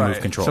with 2 move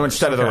controllers. So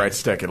instead of the right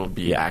stick, it'll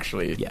be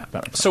actually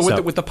better.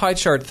 So with the pie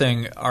chart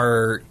thing,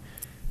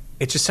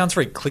 it just sounds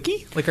very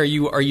clicky. Like, are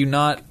you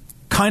not?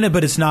 Kind of,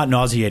 but it's not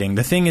nauseating.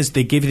 The thing is,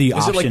 they give you the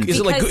option. Is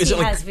it like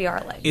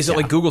VR legs? Is it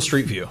like Google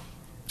Street View?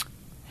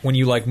 When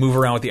you like move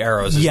around with the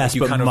arrows, yes,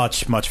 but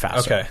much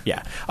faster. Okay,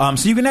 yeah.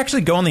 So you can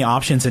actually go on the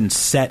options and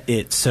set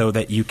it so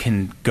that you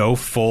can go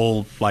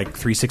full like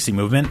 360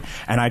 movement.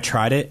 And I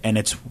tried it, and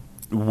it's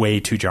way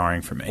too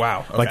jarring for me.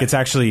 Wow. Okay. Like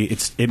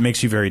it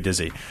makes you very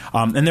dizzy.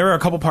 And there are a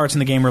couple parts in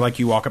the game where like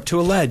you walk up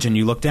to a ledge and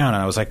you look down,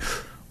 and I was like,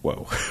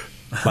 whoa.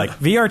 Like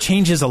VR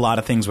changes a lot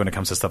of things when it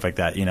comes to stuff like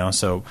that, you know.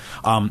 So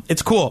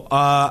it's cool.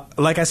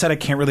 Like I said, I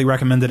can't really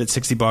recommend it at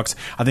 $60.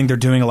 I think they're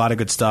doing a lot of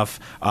good stuff.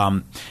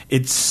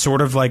 It's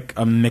sort of like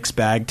a mixed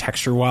bag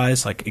texture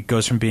wise. Like it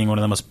goes from being one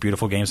of the most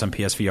beautiful games on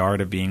PSVR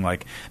to being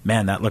like,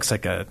 man, that looks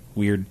like a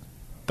weird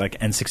like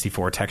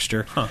N64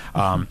 texture.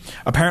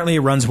 Apparently,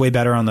 it runs way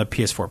better on the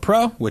PS4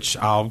 Pro, which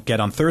I'll get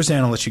on Thursday,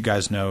 and I'll let you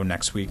guys know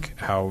next week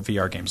how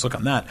VR games look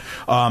on that.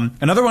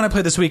 Another one I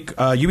played this week,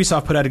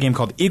 Ubisoft put out a game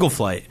called Eagle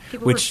Flight.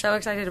 People were so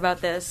excited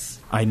about this.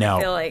 I know.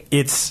 I feel like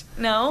it's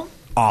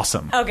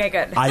awesome. Okay,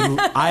 good.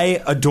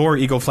 I adore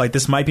Eagle Flight.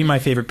 This might be my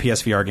favorite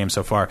PSVR game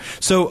so far.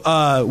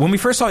 So when we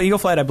first saw Eagle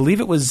Flight, I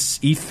believe it was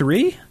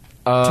E3? 2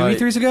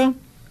 E3s ago?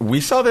 We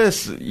saw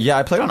this,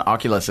 I played on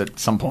Oculus at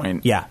some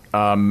point. Yeah.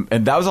 And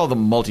that was all the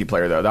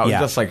multiplayer, though. That was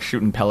just like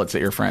shooting pellets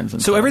at your friends.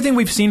 And so everything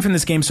we've seen from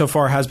this game so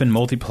far has been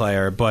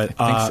multiplayer, but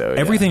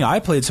everything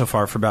I played so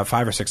far for about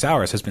 5 or 6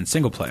 hours has been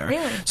single player.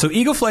 Really? So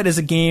Eagle Flight is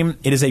a game,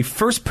 it is a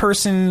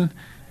first-person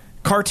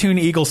cartoon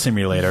eagle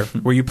simulator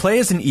where you play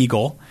as an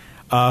eagle.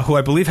 who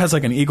I believe has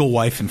like an eagle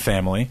wife and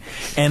family.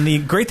 And the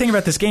great thing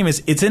about this game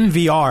is it's in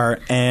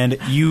VR, and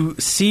you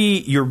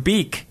see your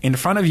beak in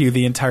front of you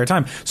the entire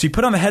time. So you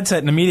put on the headset,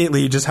 and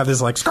immediately you just have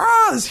this like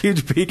this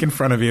huge beak in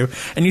front of you,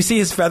 and you see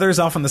his feathers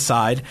off on the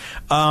side.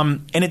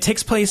 And it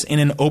takes place in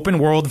an open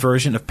world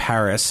version of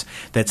Paris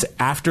that's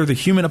after the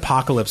human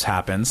apocalypse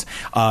happens.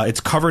 It's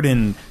covered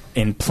in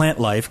plant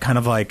life, kind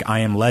of like I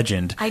Am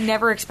Legend. I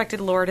never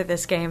expected lore to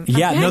this game.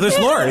 Yeah, no, there's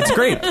lore. It's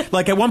great.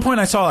 Like, at one point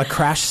I saw a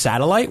crashed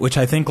satellite, which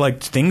I think,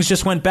 like, things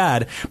just went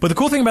bad. But the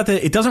cool thing about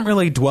that, it doesn't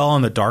really dwell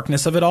on the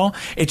darkness of it all.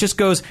 It just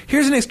goes,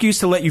 here's an excuse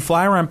to let you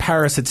fly around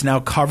Paris. It's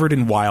now covered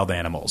in wild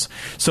animals.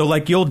 So,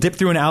 like, you'll dip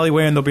through an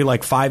alleyway and there'll be,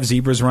 like, 5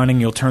 zebras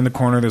running. You'll turn the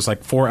corner. There's,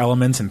 like, 4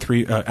 elephants and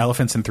 3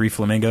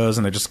 flamingos,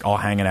 and they're just all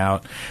hanging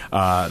out.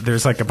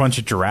 There's, like, a bunch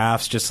of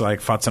giraffes just, like,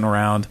 futzing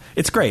around.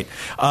 It's great.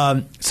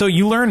 So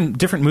you learn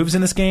different moves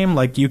in this game.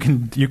 Like, you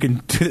can do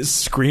this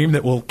scream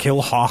that will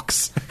kill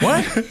hawks.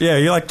 What? Yeah,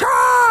 you're like,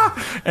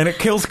 ah! And it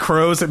kills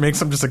crows. It makes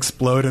them just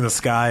explode in the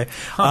sky.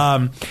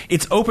 Huh.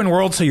 It's open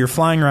world, so you're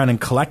flying around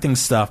and collecting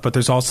stuff, but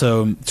there's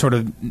also sort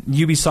of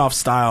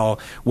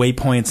Ubisoft-style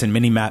waypoints and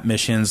mini-map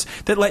missions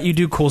that let you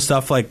do cool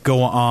stuff like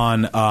go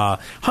on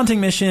hunting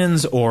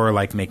missions or,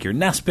 like, make your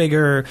nest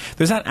bigger.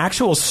 There's an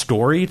actual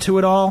story to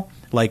it all.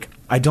 Like,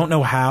 I don't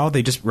know how.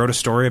 They just wrote a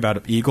story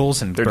about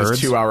eagles and They're birds.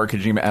 Just 2-hour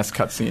Kojima-esque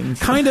cutscenes.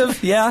 Kind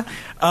of, yeah.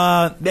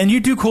 And you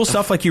do cool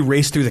stuff like you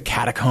race through the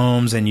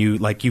catacombs and you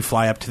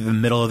fly up to the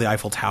middle of the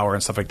Eiffel Tower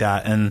and stuff like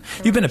that. And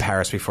you've been to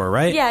Paris before,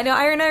 right? Yeah, no,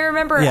 I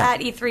remember at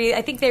E3,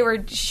 I think they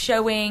were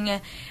showing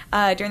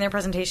during their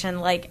presentation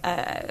like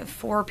a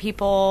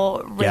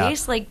 4-people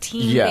race, like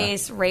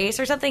team-based race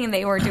or something, and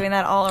they were doing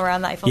that all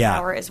around the Eiffel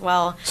Tower as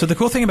well. So the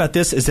cool thing about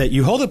this is that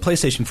you hold a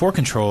PlayStation 4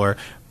 controller,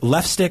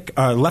 left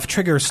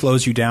trigger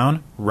slows you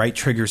down, right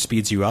trigger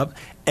speeds you up.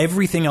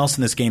 Everything else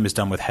in this game is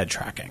done with head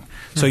tracking.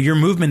 So your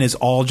movement is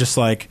all just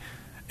like,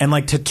 and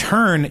like to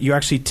turn, you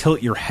actually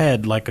tilt your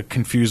head like a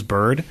confused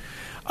bird.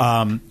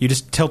 You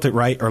just tilt it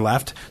right or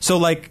left. So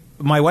like,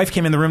 my wife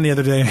came in the room the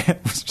other day and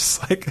was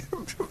just like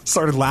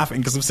started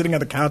laughing because I'm sitting on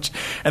the couch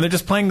and they're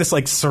just playing this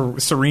like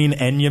serene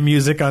Enya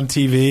music on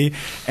TV,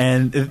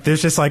 and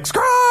there's just like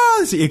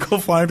this eagle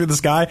flying through the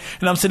sky,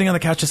 and I'm sitting on the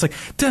couch just like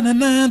flying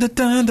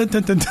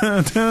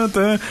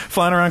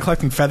around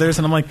collecting feathers,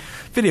 and I'm like,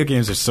 video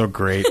games are so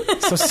great,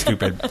 so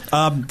stupid.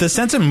 The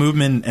sense of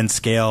movement and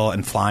scale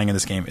and flying in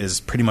this game is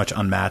pretty much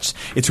unmatched.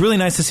 It's really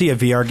nice to see a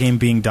VR game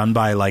being done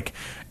by like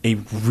a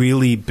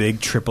really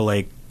big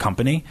AAA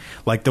company.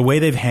 Like the way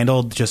they've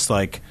handled just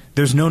like,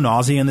 there's no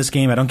nausea in this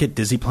game. I don't get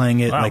dizzy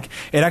playing it. Wow. Like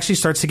it actually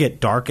starts to get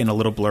dark and a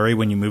little blurry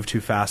when you move too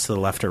fast to the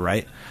left or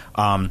right.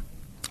 My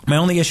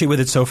only issue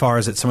with it so far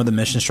is that some of the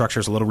mission structure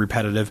is a little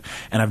repetitive,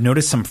 and I've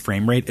noticed some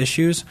frame rate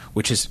issues,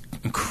 which is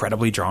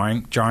incredibly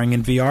jarring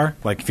in VR.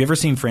 Like if you've ever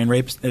seen frame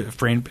rate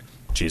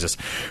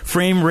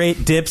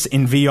dips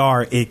in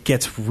VR, it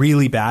gets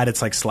really bad.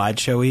 It's like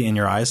slideshowy in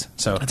your eyes.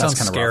 So that that's sounds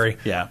kind of scary.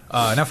 Rough. Yeah.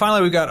 Now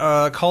finally we've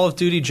got Call of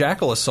Duty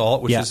Jackal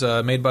Assault, which is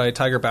made by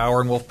Tiger Bauer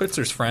and Wolf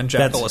Bitzer's friend,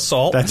 Jackal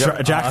Assault. That's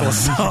right, Jackal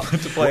Assault.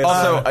 To play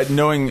also,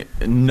 knowing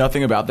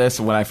nothing about this,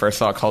 when I first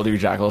saw Call of Duty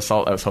Jackal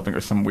Assault, I was hoping it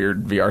was some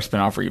weird VR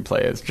spin-off where you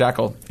play as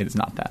Jackal. It is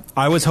not that.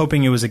 I was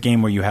hoping it was a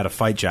game where you had to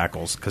fight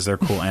jackals because they're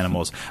cool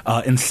animals.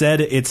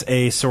 Instead, it's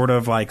a sort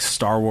of like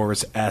Star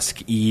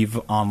Wars-esque EVE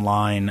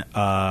Online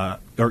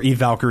or Eve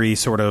Valkyrie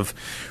sort of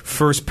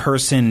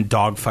first-person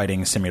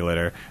dogfighting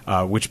simulator,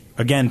 which,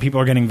 again, people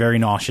are getting very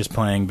nauseous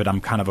playing, but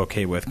I'm kind of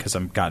okay with because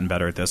I've gotten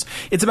better at this.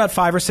 It's about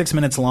 5 or 6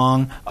 minutes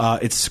long.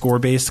 It's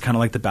score-based, kind of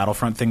like the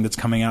Battlefront thing that's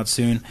coming out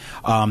soon.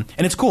 And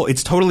it's cool.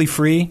 It's totally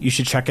free. You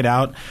should check it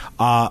out.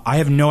 I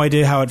have no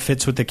idea how it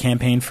fits with the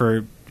campaign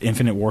for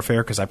Infinite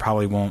Warfare because I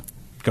probably won't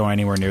go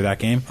anywhere near that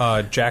game.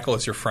 Jackal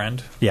is your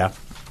friend? Yeah.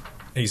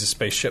 He's a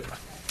spaceship.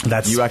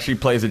 You actually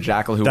play as a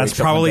jackal who that's wakes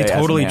up probably one day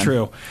totally as a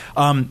man.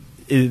 true.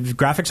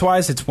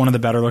 Graphics-wise, it's one of the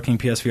better-looking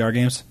PSVR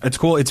games. It's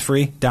cool. It's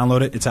free.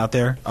 Download it. It's out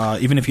there.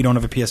 Even if you don't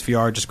have a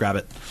PSVR, just grab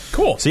it.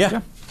 Cool. So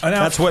yeah.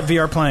 That's what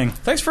VR playing.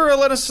 Thanks for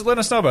letting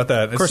us know about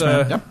that. Of course,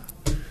 man. Yep.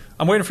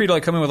 I'm waiting for you to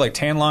like come in with like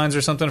tan lines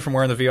or something from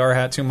wearing the VR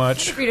hat too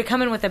much. For you to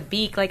come in with a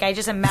beak, like I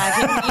just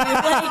imagine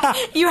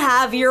you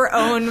have your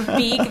own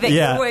beak that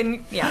you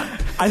wouldn't. Yeah.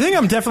 I think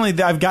I've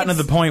gotten to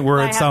the point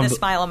where I have this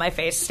smile on my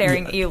face,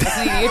 staring at you,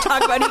 listening to you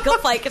talk about eagle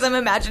flight because I'm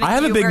imagining. I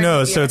have a big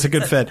nose, so it's a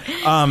good fit.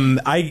 fit.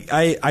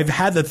 I've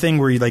had the thing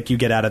where you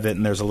get out of it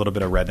and there's a little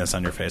bit of redness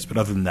on your face, but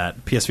other than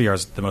that, PSVR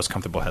is the most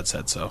comfortable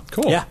headset. So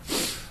cool. Yeah.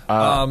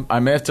 I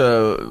may have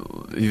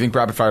to. You think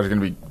rapid fire is going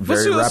to be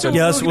very rapid?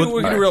 Yes, we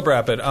can do real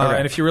rapid. Okay.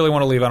 And if you really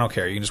want to leave, I don't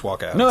care. You can just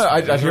walk out. No,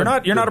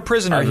 you're not a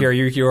prisoner here.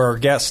 You're a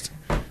guest.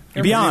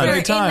 Beyond. You're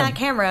in that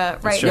camera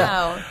right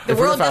now. The If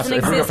world we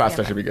doesn't go exist. fast,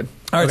 that should be good.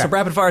 All right, so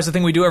rapid fire is the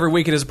thing we do every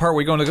week. It is a part where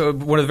we go into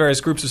one of the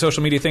various groups of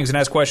social media things and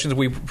ask questions.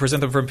 We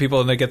present them from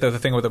people, and they get the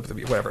thing with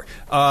whatever.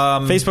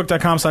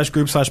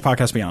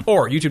 Facebook.com/group/podcast beyond.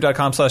 Or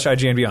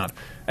YouTube.com/IGN Beyond.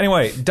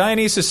 Anyway,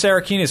 Dionysus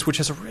Sarakinis, which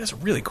has a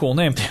really cool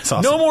name.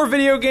 Awesome. No more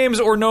video games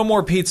or no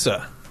more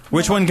pizza.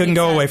 Which one can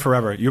go away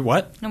forever? You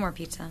what? No more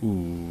pizza.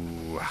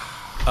 Ooh.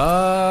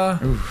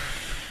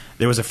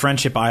 There was a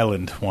Friendship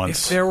Island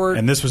once,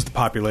 and this was the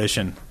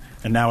population.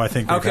 And now I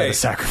think we've had to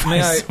sacrifice.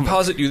 May I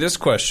posit you this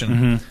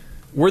question?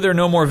 Were there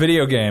no more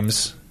video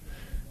games,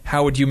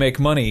 how would you make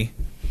money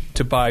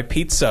to buy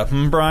pizza?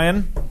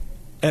 Brian?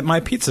 At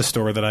my pizza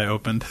store that I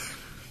opened.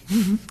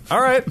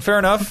 All right, fair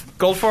enough.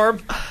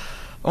 Goldfarb?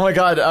 Oh my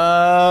god,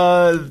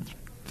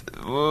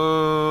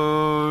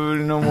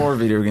 no more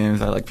video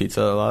games. I like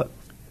pizza a lot.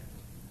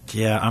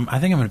 Yeah, I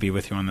think I'm going to be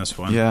with you on this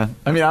one. Yeah.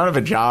 I mean, I don't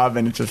have a job,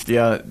 and it's just,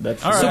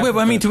 that's... All right. So, wait,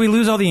 I mean, do we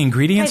lose all the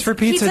ingredients for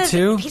pizza,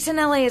 too? Pizza in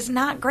LA is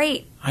not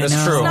great. That's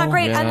true. It's not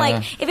great. Yeah. I'm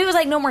like, if it was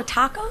like no more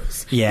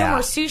tacos, no more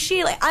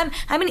sushi, like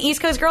I'm an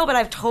East Coast girl, but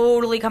I've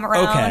totally come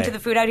around to the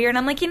food out here, and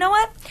I'm like, you know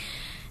what?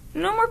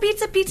 No more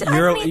pizza. I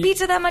don't eat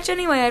pizza that much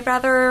anyway. I'd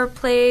rather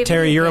play.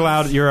 Terry, you're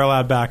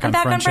allowed back on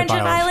Friendship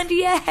Island.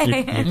 Yay!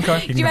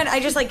 Okay. Do you mind? I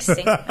just like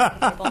sing.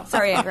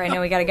 Sorry, Andrew. I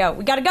know we gotta go.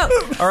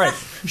 All right.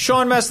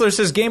 Sean Messler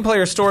says, gameplay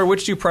or story,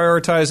 which do you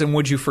prioritize and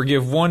would you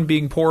forgive one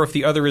being poor if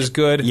the other is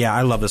good? Yeah,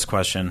 I love this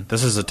question.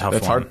 This is a tough one.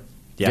 It's hard.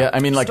 Yeah,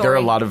 I mean, like, there are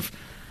a lot of...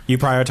 You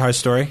prioritize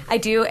story? I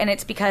do, and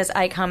it's because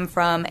I come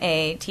from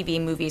a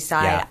TV movie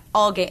side. Yeah.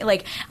 All game,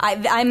 like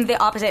I'm the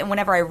opposite. And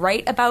whenever I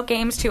write about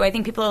games too, I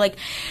think people are like,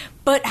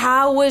 "But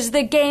how was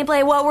the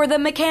gameplay? What were the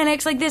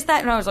mechanics? Like this,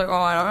 that?" And I was like, "Oh,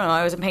 I don't know.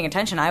 I wasn't paying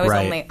attention. I was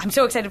I'm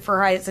so excited for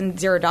Horizon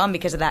Zero Dawn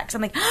because of that. Because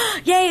I'm like,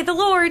 yay, the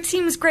lore! It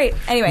seems great."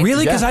 Anyway,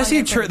 really, because I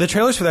see the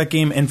trailers for that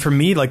game, and for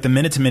me, like the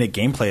minute-to-minute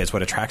gameplay is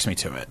what attracts me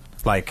to it.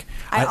 Like,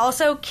 I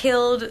also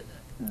killed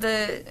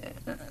the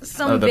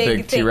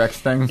big T-Rex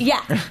thing?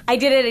 Yeah. I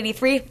did it at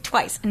E3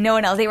 twice. No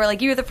one else. They were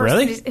like, you're the first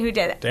one who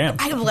did it. Damn.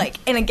 I'm like,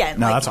 and again,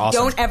 no, that's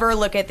awesome. Don't ever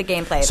look at the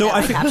gameplay so that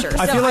I capture.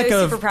 I feel like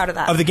I was super proud of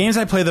that. Of the games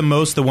I play the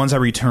most, the ones I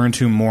return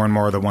to more and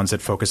more are the ones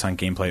that focus on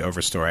gameplay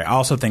over story. I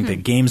also think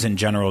that games in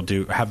general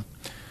do have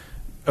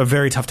a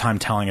very tough time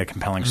telling a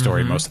compelling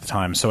story most of the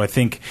time. So I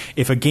think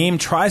if a game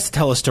tries to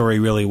tell a story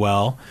really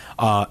well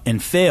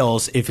and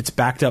fails, if it's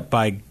backed up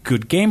by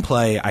good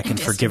gameplay, I can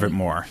forgive it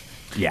more.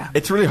 Yeah.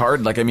 It's really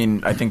hard. Like, I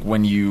mean, I think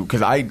when you...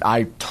 Because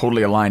I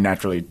totally align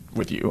naturally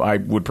with you. I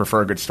would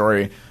prefer a good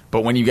story.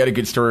 But when you get a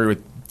good story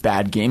with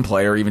bad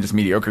gameplay or even just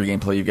mediocre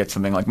gameplay, you get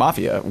something like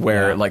Mafia,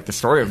 where, like, the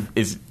story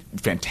is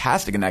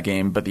fantastic in that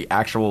game, but the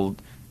actual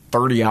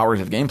 30 hours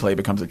of gameplay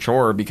becomes a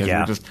chore because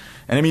you're just...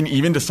 And, I mean,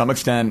 even to some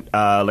extent,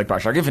 like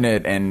Bioshock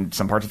Infinite and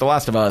some parts of The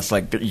Last of Us,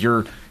 like,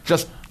 you're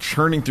just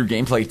churning through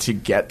gameplay to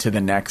get to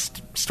the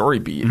next story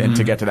beat and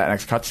to get to that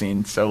next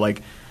cutscene. So,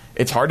 like...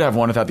 It's hard to have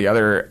one without the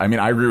other. I mean,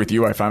 I agree with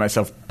you. I find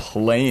myself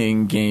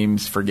playing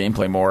games for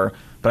gameplay more,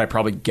 but I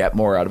probably get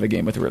more out of a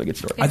game with a really good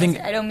story. I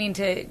don't mean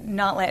to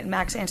not let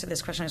Max answer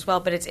this question as well,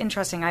 but it's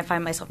interesting. I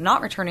find myself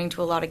not returning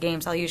to a lot of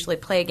games. I'll usually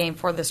play a game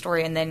for the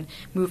story and then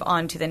move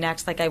on to the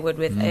next, like I would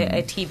with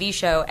a TV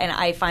show. And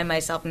I find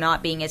myself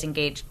not being as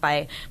engaged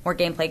by more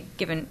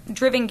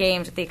gameplay-driven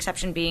games, with the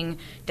exception being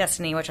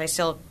Destiny, which I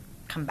still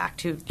come back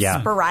to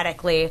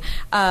sporadically.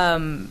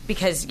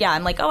 Because,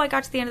 I'm like, I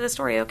got to the end of the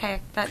story.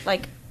 Okay, that,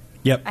 like...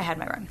 Yep. I had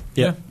my run.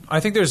 Yeah.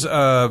 I think there's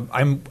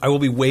I will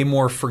be way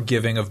more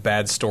forgiving of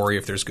bad story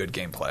if there's good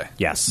gameplay.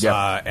 Yes.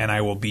 And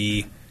I will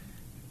be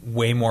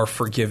way more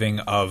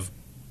forgiving of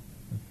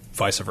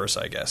vice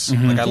versa, I guess.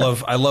 Like I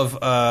love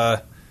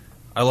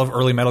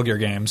early Metal Gear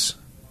games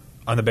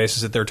on the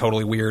basis that they're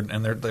totally weird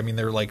and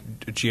they're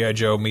like G.I.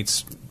 Joe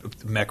meets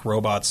mech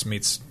robots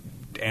meets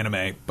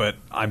anime, but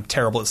I'm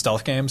terrible at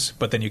stealth games.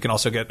 But then you can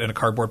also get in a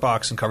cardboard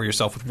box and cover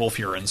yourself with wolf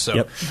urine.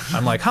 So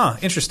I'm like,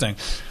 interesting.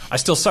 I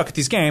still suck at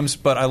these games,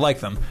 but I like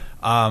them.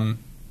 But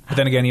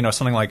then again,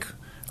 something like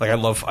I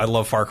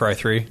love Far Cry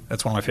 3.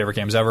 That's one of my favorite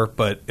games ever.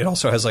 But it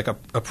also has like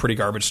a pretty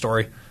garbage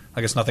story.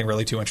 Like it's nothing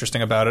really too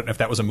interesting about it. And if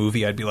that was a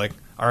movie, I'd be like,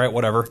 all right,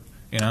 whatever.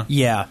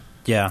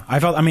 Yeah, I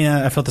felt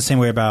the same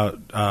way about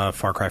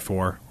Far Cry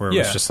 4, where it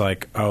was just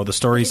like, the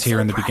story's here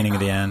in the beginning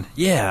of the end.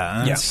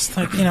 Yeah, it's just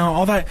like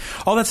all that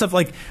stuff.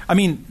 Like, I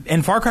mean,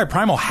 and Far Cry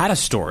Primal had a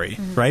story,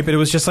 right? But it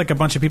was just like a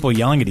bunch of people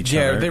yelling at each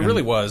other. Yeah, it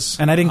really was,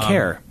 and I didn't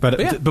care. But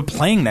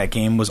playing that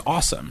game was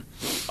awesome.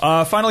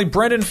 Finally,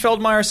 Brendan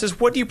Feldmeyer says,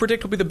 "What do you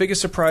predict will be the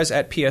biggest surprise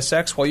at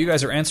PSX?" While you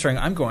guys are answering,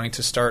 I'm going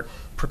to start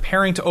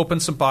preparing to open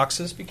some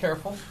boxes. Be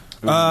careful.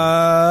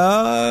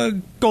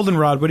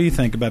 Goldenrod, what do you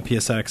think about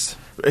PSX?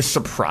 A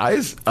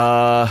surprise?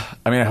 I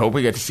mean, I hope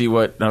we get to see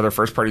what another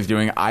first party's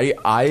doing.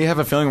 I have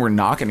a feeling we're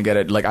not going to get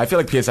it. Like, I feel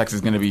like PSX is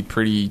going to be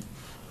pretty...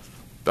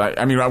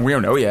 I mean, we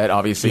don't know yet,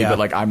 obviously, but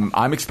like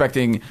I'm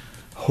expecting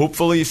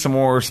hopefully some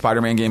more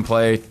Spider-Man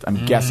gameplay.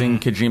 I'm guessing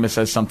Kojima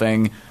says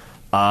something.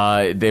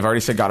 They've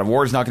already said God of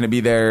War is not going to be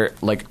there.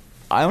 Like,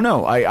 I don't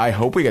know. I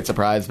hope we get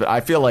surprised, but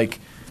I feel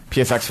like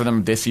PSX for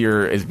them this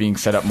year is being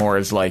set up more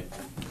as like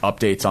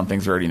updates on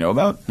things we already know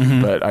about.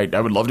 But I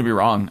would love to be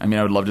wrong. I mean,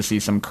 I would love to see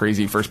some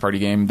crazy first-party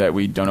game that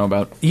we don't know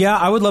about. Yeah,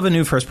 I would love a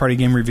new first-party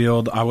game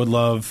revealed. I would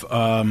love,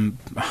 I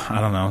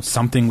don't know,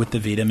 something with the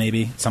Vita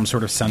maybe, some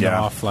sort of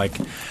send-off. Like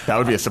that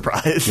would be a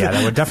surprise. Yeah,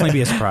 that would definitely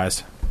be a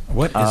surprise.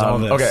 What is all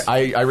this?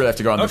 Okay, I really have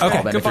to go on this call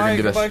then if you're going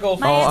to do this. Goodbye, Goldfarb.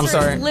 My I'm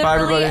answer sorry. is Bye,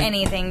 literally everybody.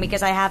 anything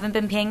because I haven't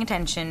been paying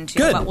attention to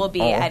Good. what will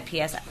be at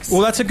PSX.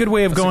 Well, that's a good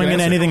way of going good in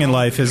answer. anything in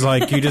life. Is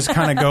like you just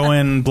kind of go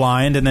in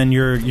blind, and then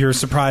you're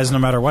surprised no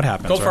matter what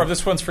happens. Goldfarb, right?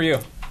 this one's for you.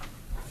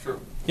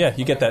 Yeah,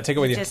 you get that. Take it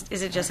with you.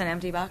 Is it just an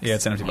empty box? Yeah,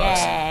 it's an empty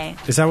box. Yay.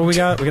 Is that what we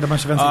got? We got a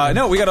bunch of events.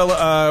 No, we got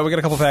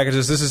a couple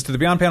packages. This is to the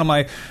Beyond panel.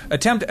 My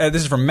attempt.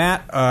 This is from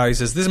Matt. He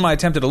says, "This is my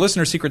attempt at a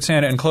listener secret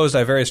Santa enclosed. I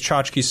have various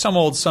tchotchkes, some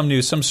old, some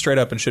new, some straight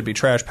up and should be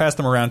trash. Pass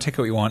them around, take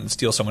what you want, and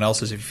steal someone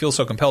else's. If you feel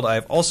so compelled, I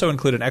have also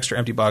included an extra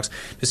empty box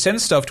to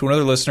send stuff to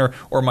another listener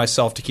or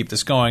myself to keep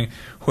this going.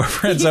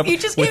 Whoever ends up You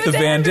just with gave the it to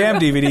Van Andrew. Damme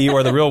DVD, you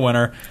are the real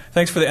winner.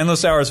 Thanks for the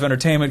endless hours of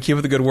entertainment. Keep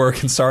up the good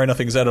work, and sorry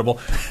nothing's edible."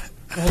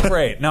 Well,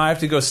 great. Now I have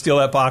to go steal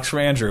that box from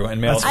Andrew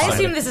and mail it to I him.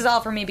 assume this is all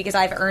for me because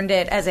I've earned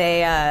it as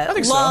a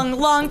think so.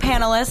 long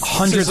panelist.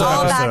 Hundreds of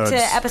all back episodes.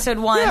 to episode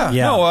 1. Yeah.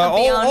 Yeah. No, Of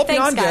Beyond. all Thanks,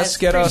 Beyond guys. guests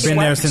get us Been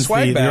there since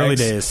swag the early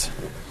bags. days.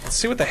 Let's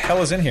see what the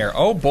hell is in here.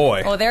 Oh,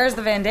 boy. Oh, there's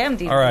the Van Damme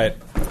DVD. All right.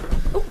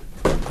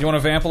 You want to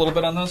vamp a little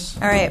bit on this?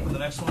 All right. The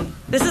next one?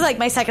 This is like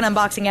my second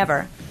unboxing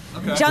ever.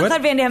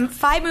 Jean-Claude Van Damme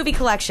 5-movie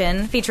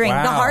collection featuring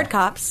Wow. The Hard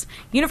Cops,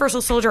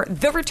 Universal Soldier: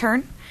 The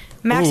Return,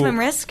 Maximum Ooh.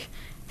 Risk,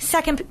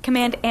 Second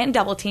Command, and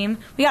Double Team.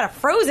 We got a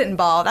Frozen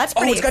ball. That's Oh,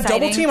 pretty it's got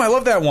exciting. double team. I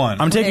love that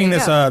one. I'm taking you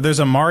this. go. There's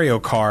a Mario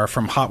car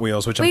from Hot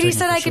Wheels, which I'm Wait, taking he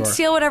said for I could sure.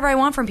 steal whatever I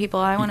want from people.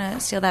 I want to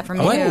steal that from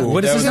What? you.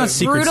 What is That this? was Not a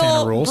Secret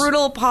Santa rules.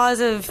 Brutal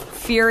paws of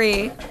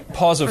fury.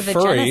 Paws of for the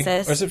furry.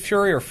 Genesis. Or is it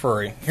fury or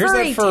furry? Here's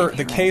Furry, that for damn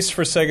the it. case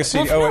for Sega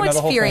CD. Well, no, wait, it's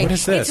the whole fury. thing. What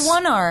is this? It's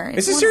one R.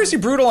 Is this seriously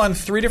brutal on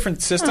 3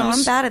 different systems? No,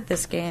 I'm bad at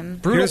this game.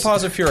 Brutal Here's-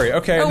 Paws of Fury.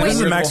 Okay. Oh, and wait. This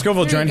is a brutal- Max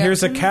Scoville There you joint. go.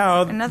 Here's a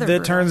cow Another that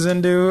brutal. turns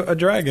into a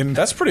dragon.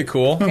 That's pretty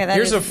cool. Okay, that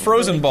Here's is a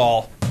frozen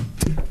ball.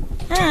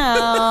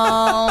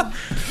 Oh.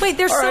 Wait,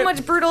 there's All so right.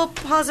 much brutal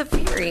paws of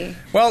fury.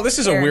 Well, this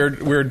is a Here.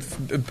 weird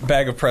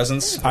bag of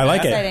presents. I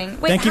like it. Exciting.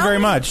 Wait, Thank you how very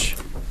many- much.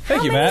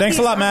 Thank you, How many Matt. Thanks a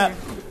these lot, are Matt.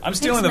 there? I'm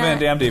stealing Thanks,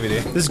 the Van Matt. Damme DVD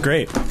This is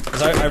great.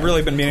 because I've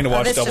really been meaning to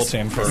watch this Double just-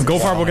 Team for.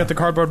 Goldfarb will get the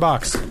cardboard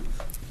box.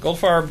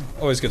 Goldfarb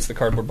always gets the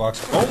cardboard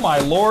box. Oh my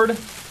lord!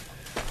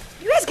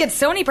 You guys get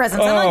Sony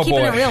presents. I'm Oh, not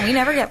keeping boy. it real. We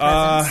never get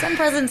presents. Some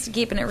presents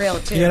keeping it real,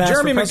 too. Yeah, ask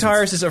Jeremy for presents.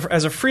 McTire says,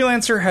 as a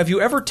freelancer, have you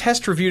ever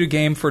test reviewed a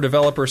game for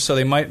developers so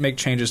they might make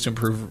changes to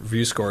improve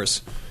review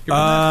scores? You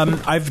ever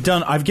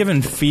done that? I've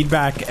given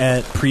feedback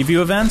at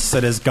preview events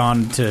that has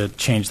gone to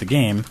change the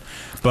game,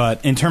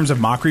 but in terms of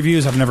mock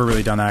reviews, I've never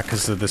really done that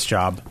because of this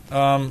job.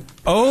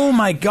 Oh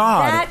my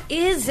god, That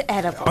is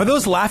edible. are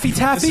those Laffy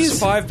This is Taffies?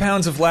 5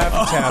 pounds of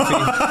Laffy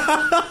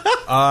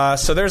Taffy.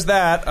 So there's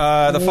that.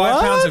 The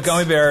 5 pounds of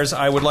gummy bears,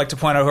 I would like to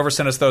point out, whoever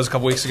sent us those a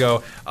couple weeks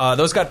ago,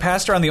 those got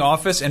passed around the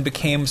office and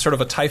became sort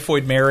of a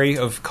typhoid Mary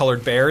of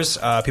colored bears.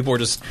 People were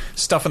just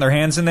stuffing their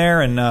hands in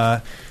there, and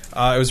it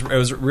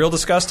was real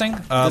disgusting.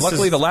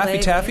 Luckily, is- the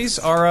Laffy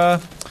Taffies are...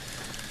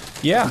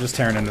 yeah. I'm just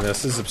tearing into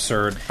this. This is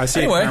absurd. I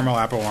see Anyway. a caramel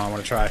apple one I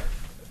want to try.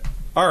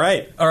 All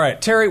right. All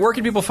right, Terry, where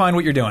can people find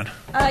what you're doing?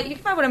 You can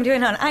find what I'm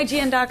doing on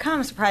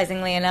IGN.com,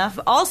 surprisingly enough.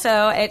 Also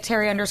at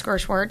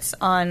Terry_Schwartz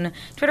on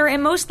Twitter,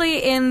 and mostly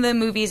in the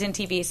movies and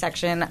TV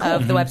section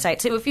of the website.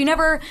 So if you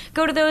never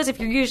go to those, if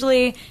you're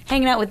usually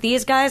hanging out with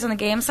these guys on the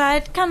game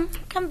side, come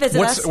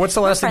visit us. What's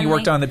the We're last thing you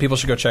worked friendly. on that people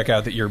should go check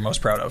out that you're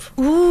most proud of?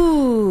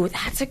 Ooh,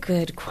 that's a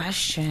good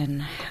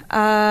question.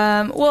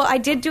 Well, I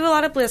did do a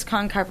lot of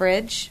BlizzCon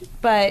coverage,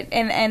 but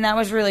and that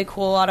was really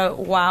cool. A lot of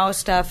WoW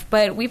stuff.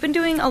 But we've been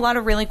doing a lot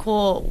of really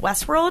cool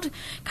Westworld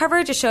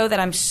coverage, a show that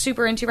I'm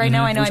super into right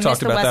now. I know We've I talked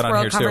missed the about that on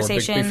Westworld here, too. We're big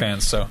conversation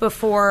fans, so.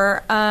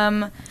 before.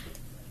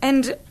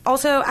 And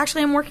also,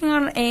 actually, I'm working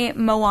on a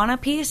Moana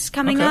piece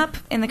coming Okay. up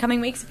in the coming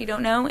weeks. If you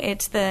don't know,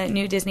 it's the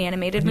new Disney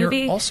animated You're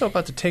movie. also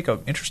about to take an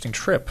interesting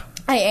trip.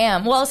 I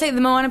am. Well, I'll say the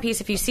Moana piece,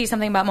 if you see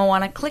something about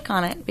Moana, click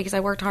on it, because I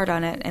worked hard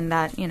on it, and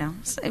that,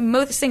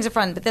 most things are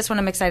fun, but this one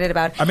I'm excited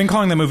about. I've been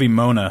calling the movie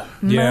Mona.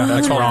 Yeah,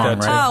 that's Mona. wrong,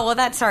 Right. Oh, well,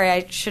 that's sorry.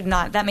 I should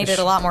not. That made it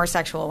a lot more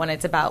sexual when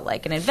it's about,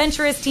 like, an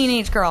adventurous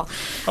teenage girl.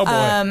 Oh, boy.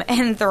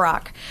 And The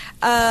Rock.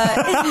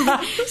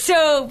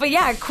 But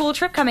yeah, cool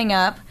trip coming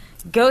up.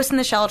 Ghost in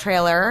the Shell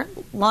trailer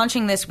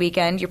launching this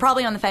weekend. You're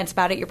probably on the fence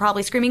about it. You're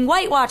probably screaming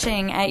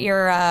whitewashing at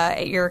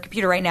your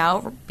computer right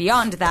now.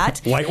 Beyond that,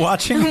 White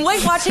watching?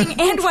 whitewashing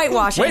and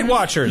whitewashing. Weight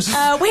Watchers.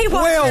 Weight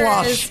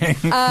Watchers. Whale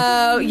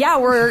washing.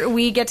 Yeah,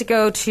 we get to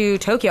go to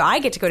Tokyo. I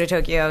get to go to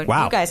Tokyo.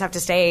 Wow. You guys have to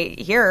stay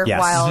here Yes.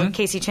 while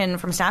Casey Chin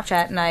from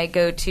Snapchat and I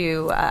go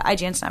to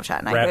IGN Snapchat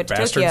and I Rat go to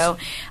bastards. Tokyo,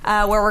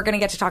 where we're going to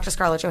get to talk to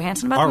Scarlett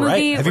Johansson about All the right.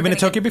 movie. Have We're you been to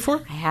gonna Tokyo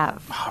before? I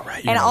have. All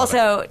right. You And know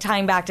also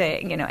tying back to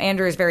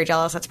Andrew is very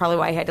jealous. That's probably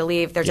why he had to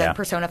leave. There's Yeah. a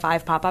Persona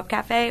 5 pop-up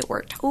cafe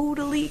we're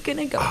totally going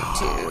to go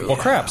to. Well,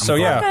 crap. So,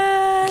 yeah.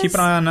 Yes. Keep an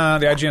eye on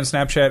the IGN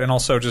Snapchat and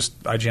also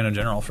just IGN in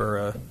general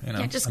for,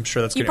 Yeah, just- I'm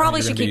sure that's you gonna-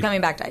 probably you're should gonna keep be-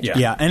 coming back to IGN. Yeah.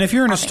 Yeah, and if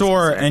you're in a All things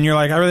store considered. and you're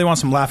like, I really want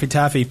some Laffy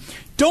Taffy,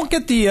 don't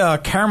get the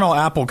caramel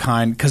apple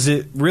kind because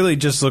it really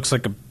just looks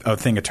like a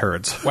thing of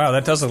turds. Wow,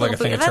 that does look like a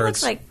thing of That turds.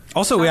 looks like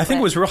Also, I think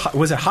it was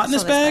was it hot in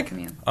this bag? From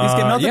you.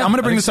 I'm going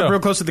to bring this up so. real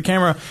close to the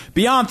camera.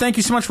 Beyond, thank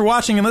you so much for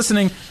watching and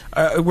listening.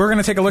 We're going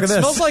to take a look at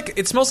this.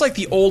 It smells like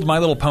the old My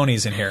Little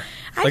Ponies in here.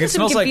 I just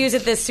am confused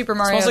that this Super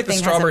Mario smells like thing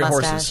the strawberry has a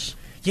mustache. horses.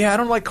 Yeah, I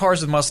don't like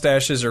cars with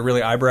mustaches or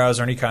really eyebrows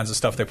or any kinds of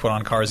stuff they put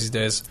on cars these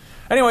days.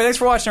 Anyway, thanks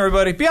for watching,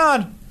 everybody.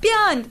 Beyond!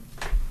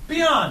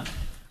 Beyond!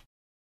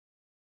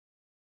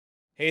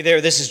 Hey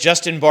there, this is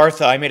Justin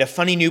Bartha. I made a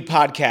funny new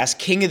podcast,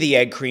 King of the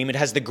Egg Cream. It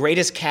has the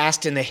greatest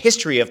cast in the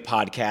history of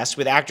podcasts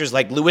with actors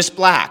like Louis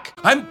Black.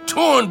 I'm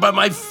torn by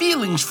my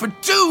feelings for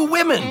two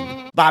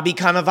women. Bobby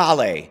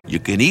Cannavale. You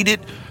can eat it,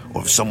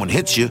 or if someone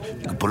hits you,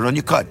 you can put it on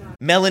your cut.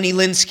 Melanie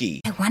Linsky.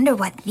 I wonder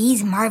what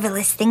these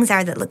marvelous things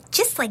are that look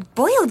just like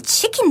boiled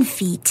chicken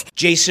feet.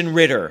 Jason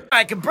Ritter.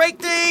 I can break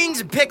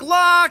things and pick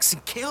locks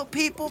and kill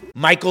people.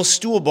 Michael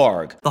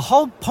Stuhlbarg. The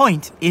whole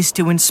point is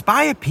to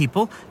inspire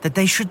people that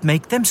they should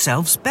make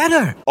themselves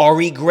better.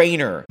 Ari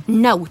Grainer.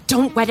 No,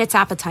 don't whet its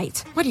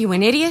appetite. What are you,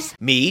 an idiot?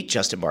 Me,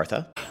 Justin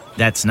Bartha.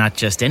 That's not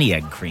just any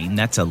egg cream,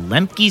 that's a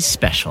Lemke's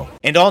special.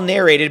 And all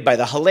narrated by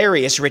the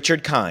hilarious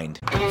Richard Kind.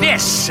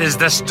 This is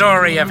the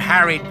story of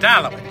Harry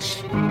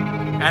Dalowitz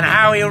and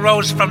how he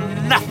rose from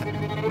nothing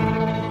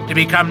to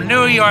become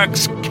New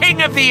York's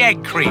King of the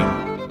Egg Cream.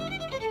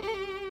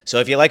 So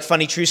if you like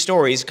funny true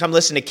stories, come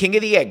listen to King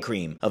of the Egg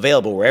Cream,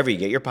 available wherever you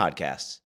get your podcasts.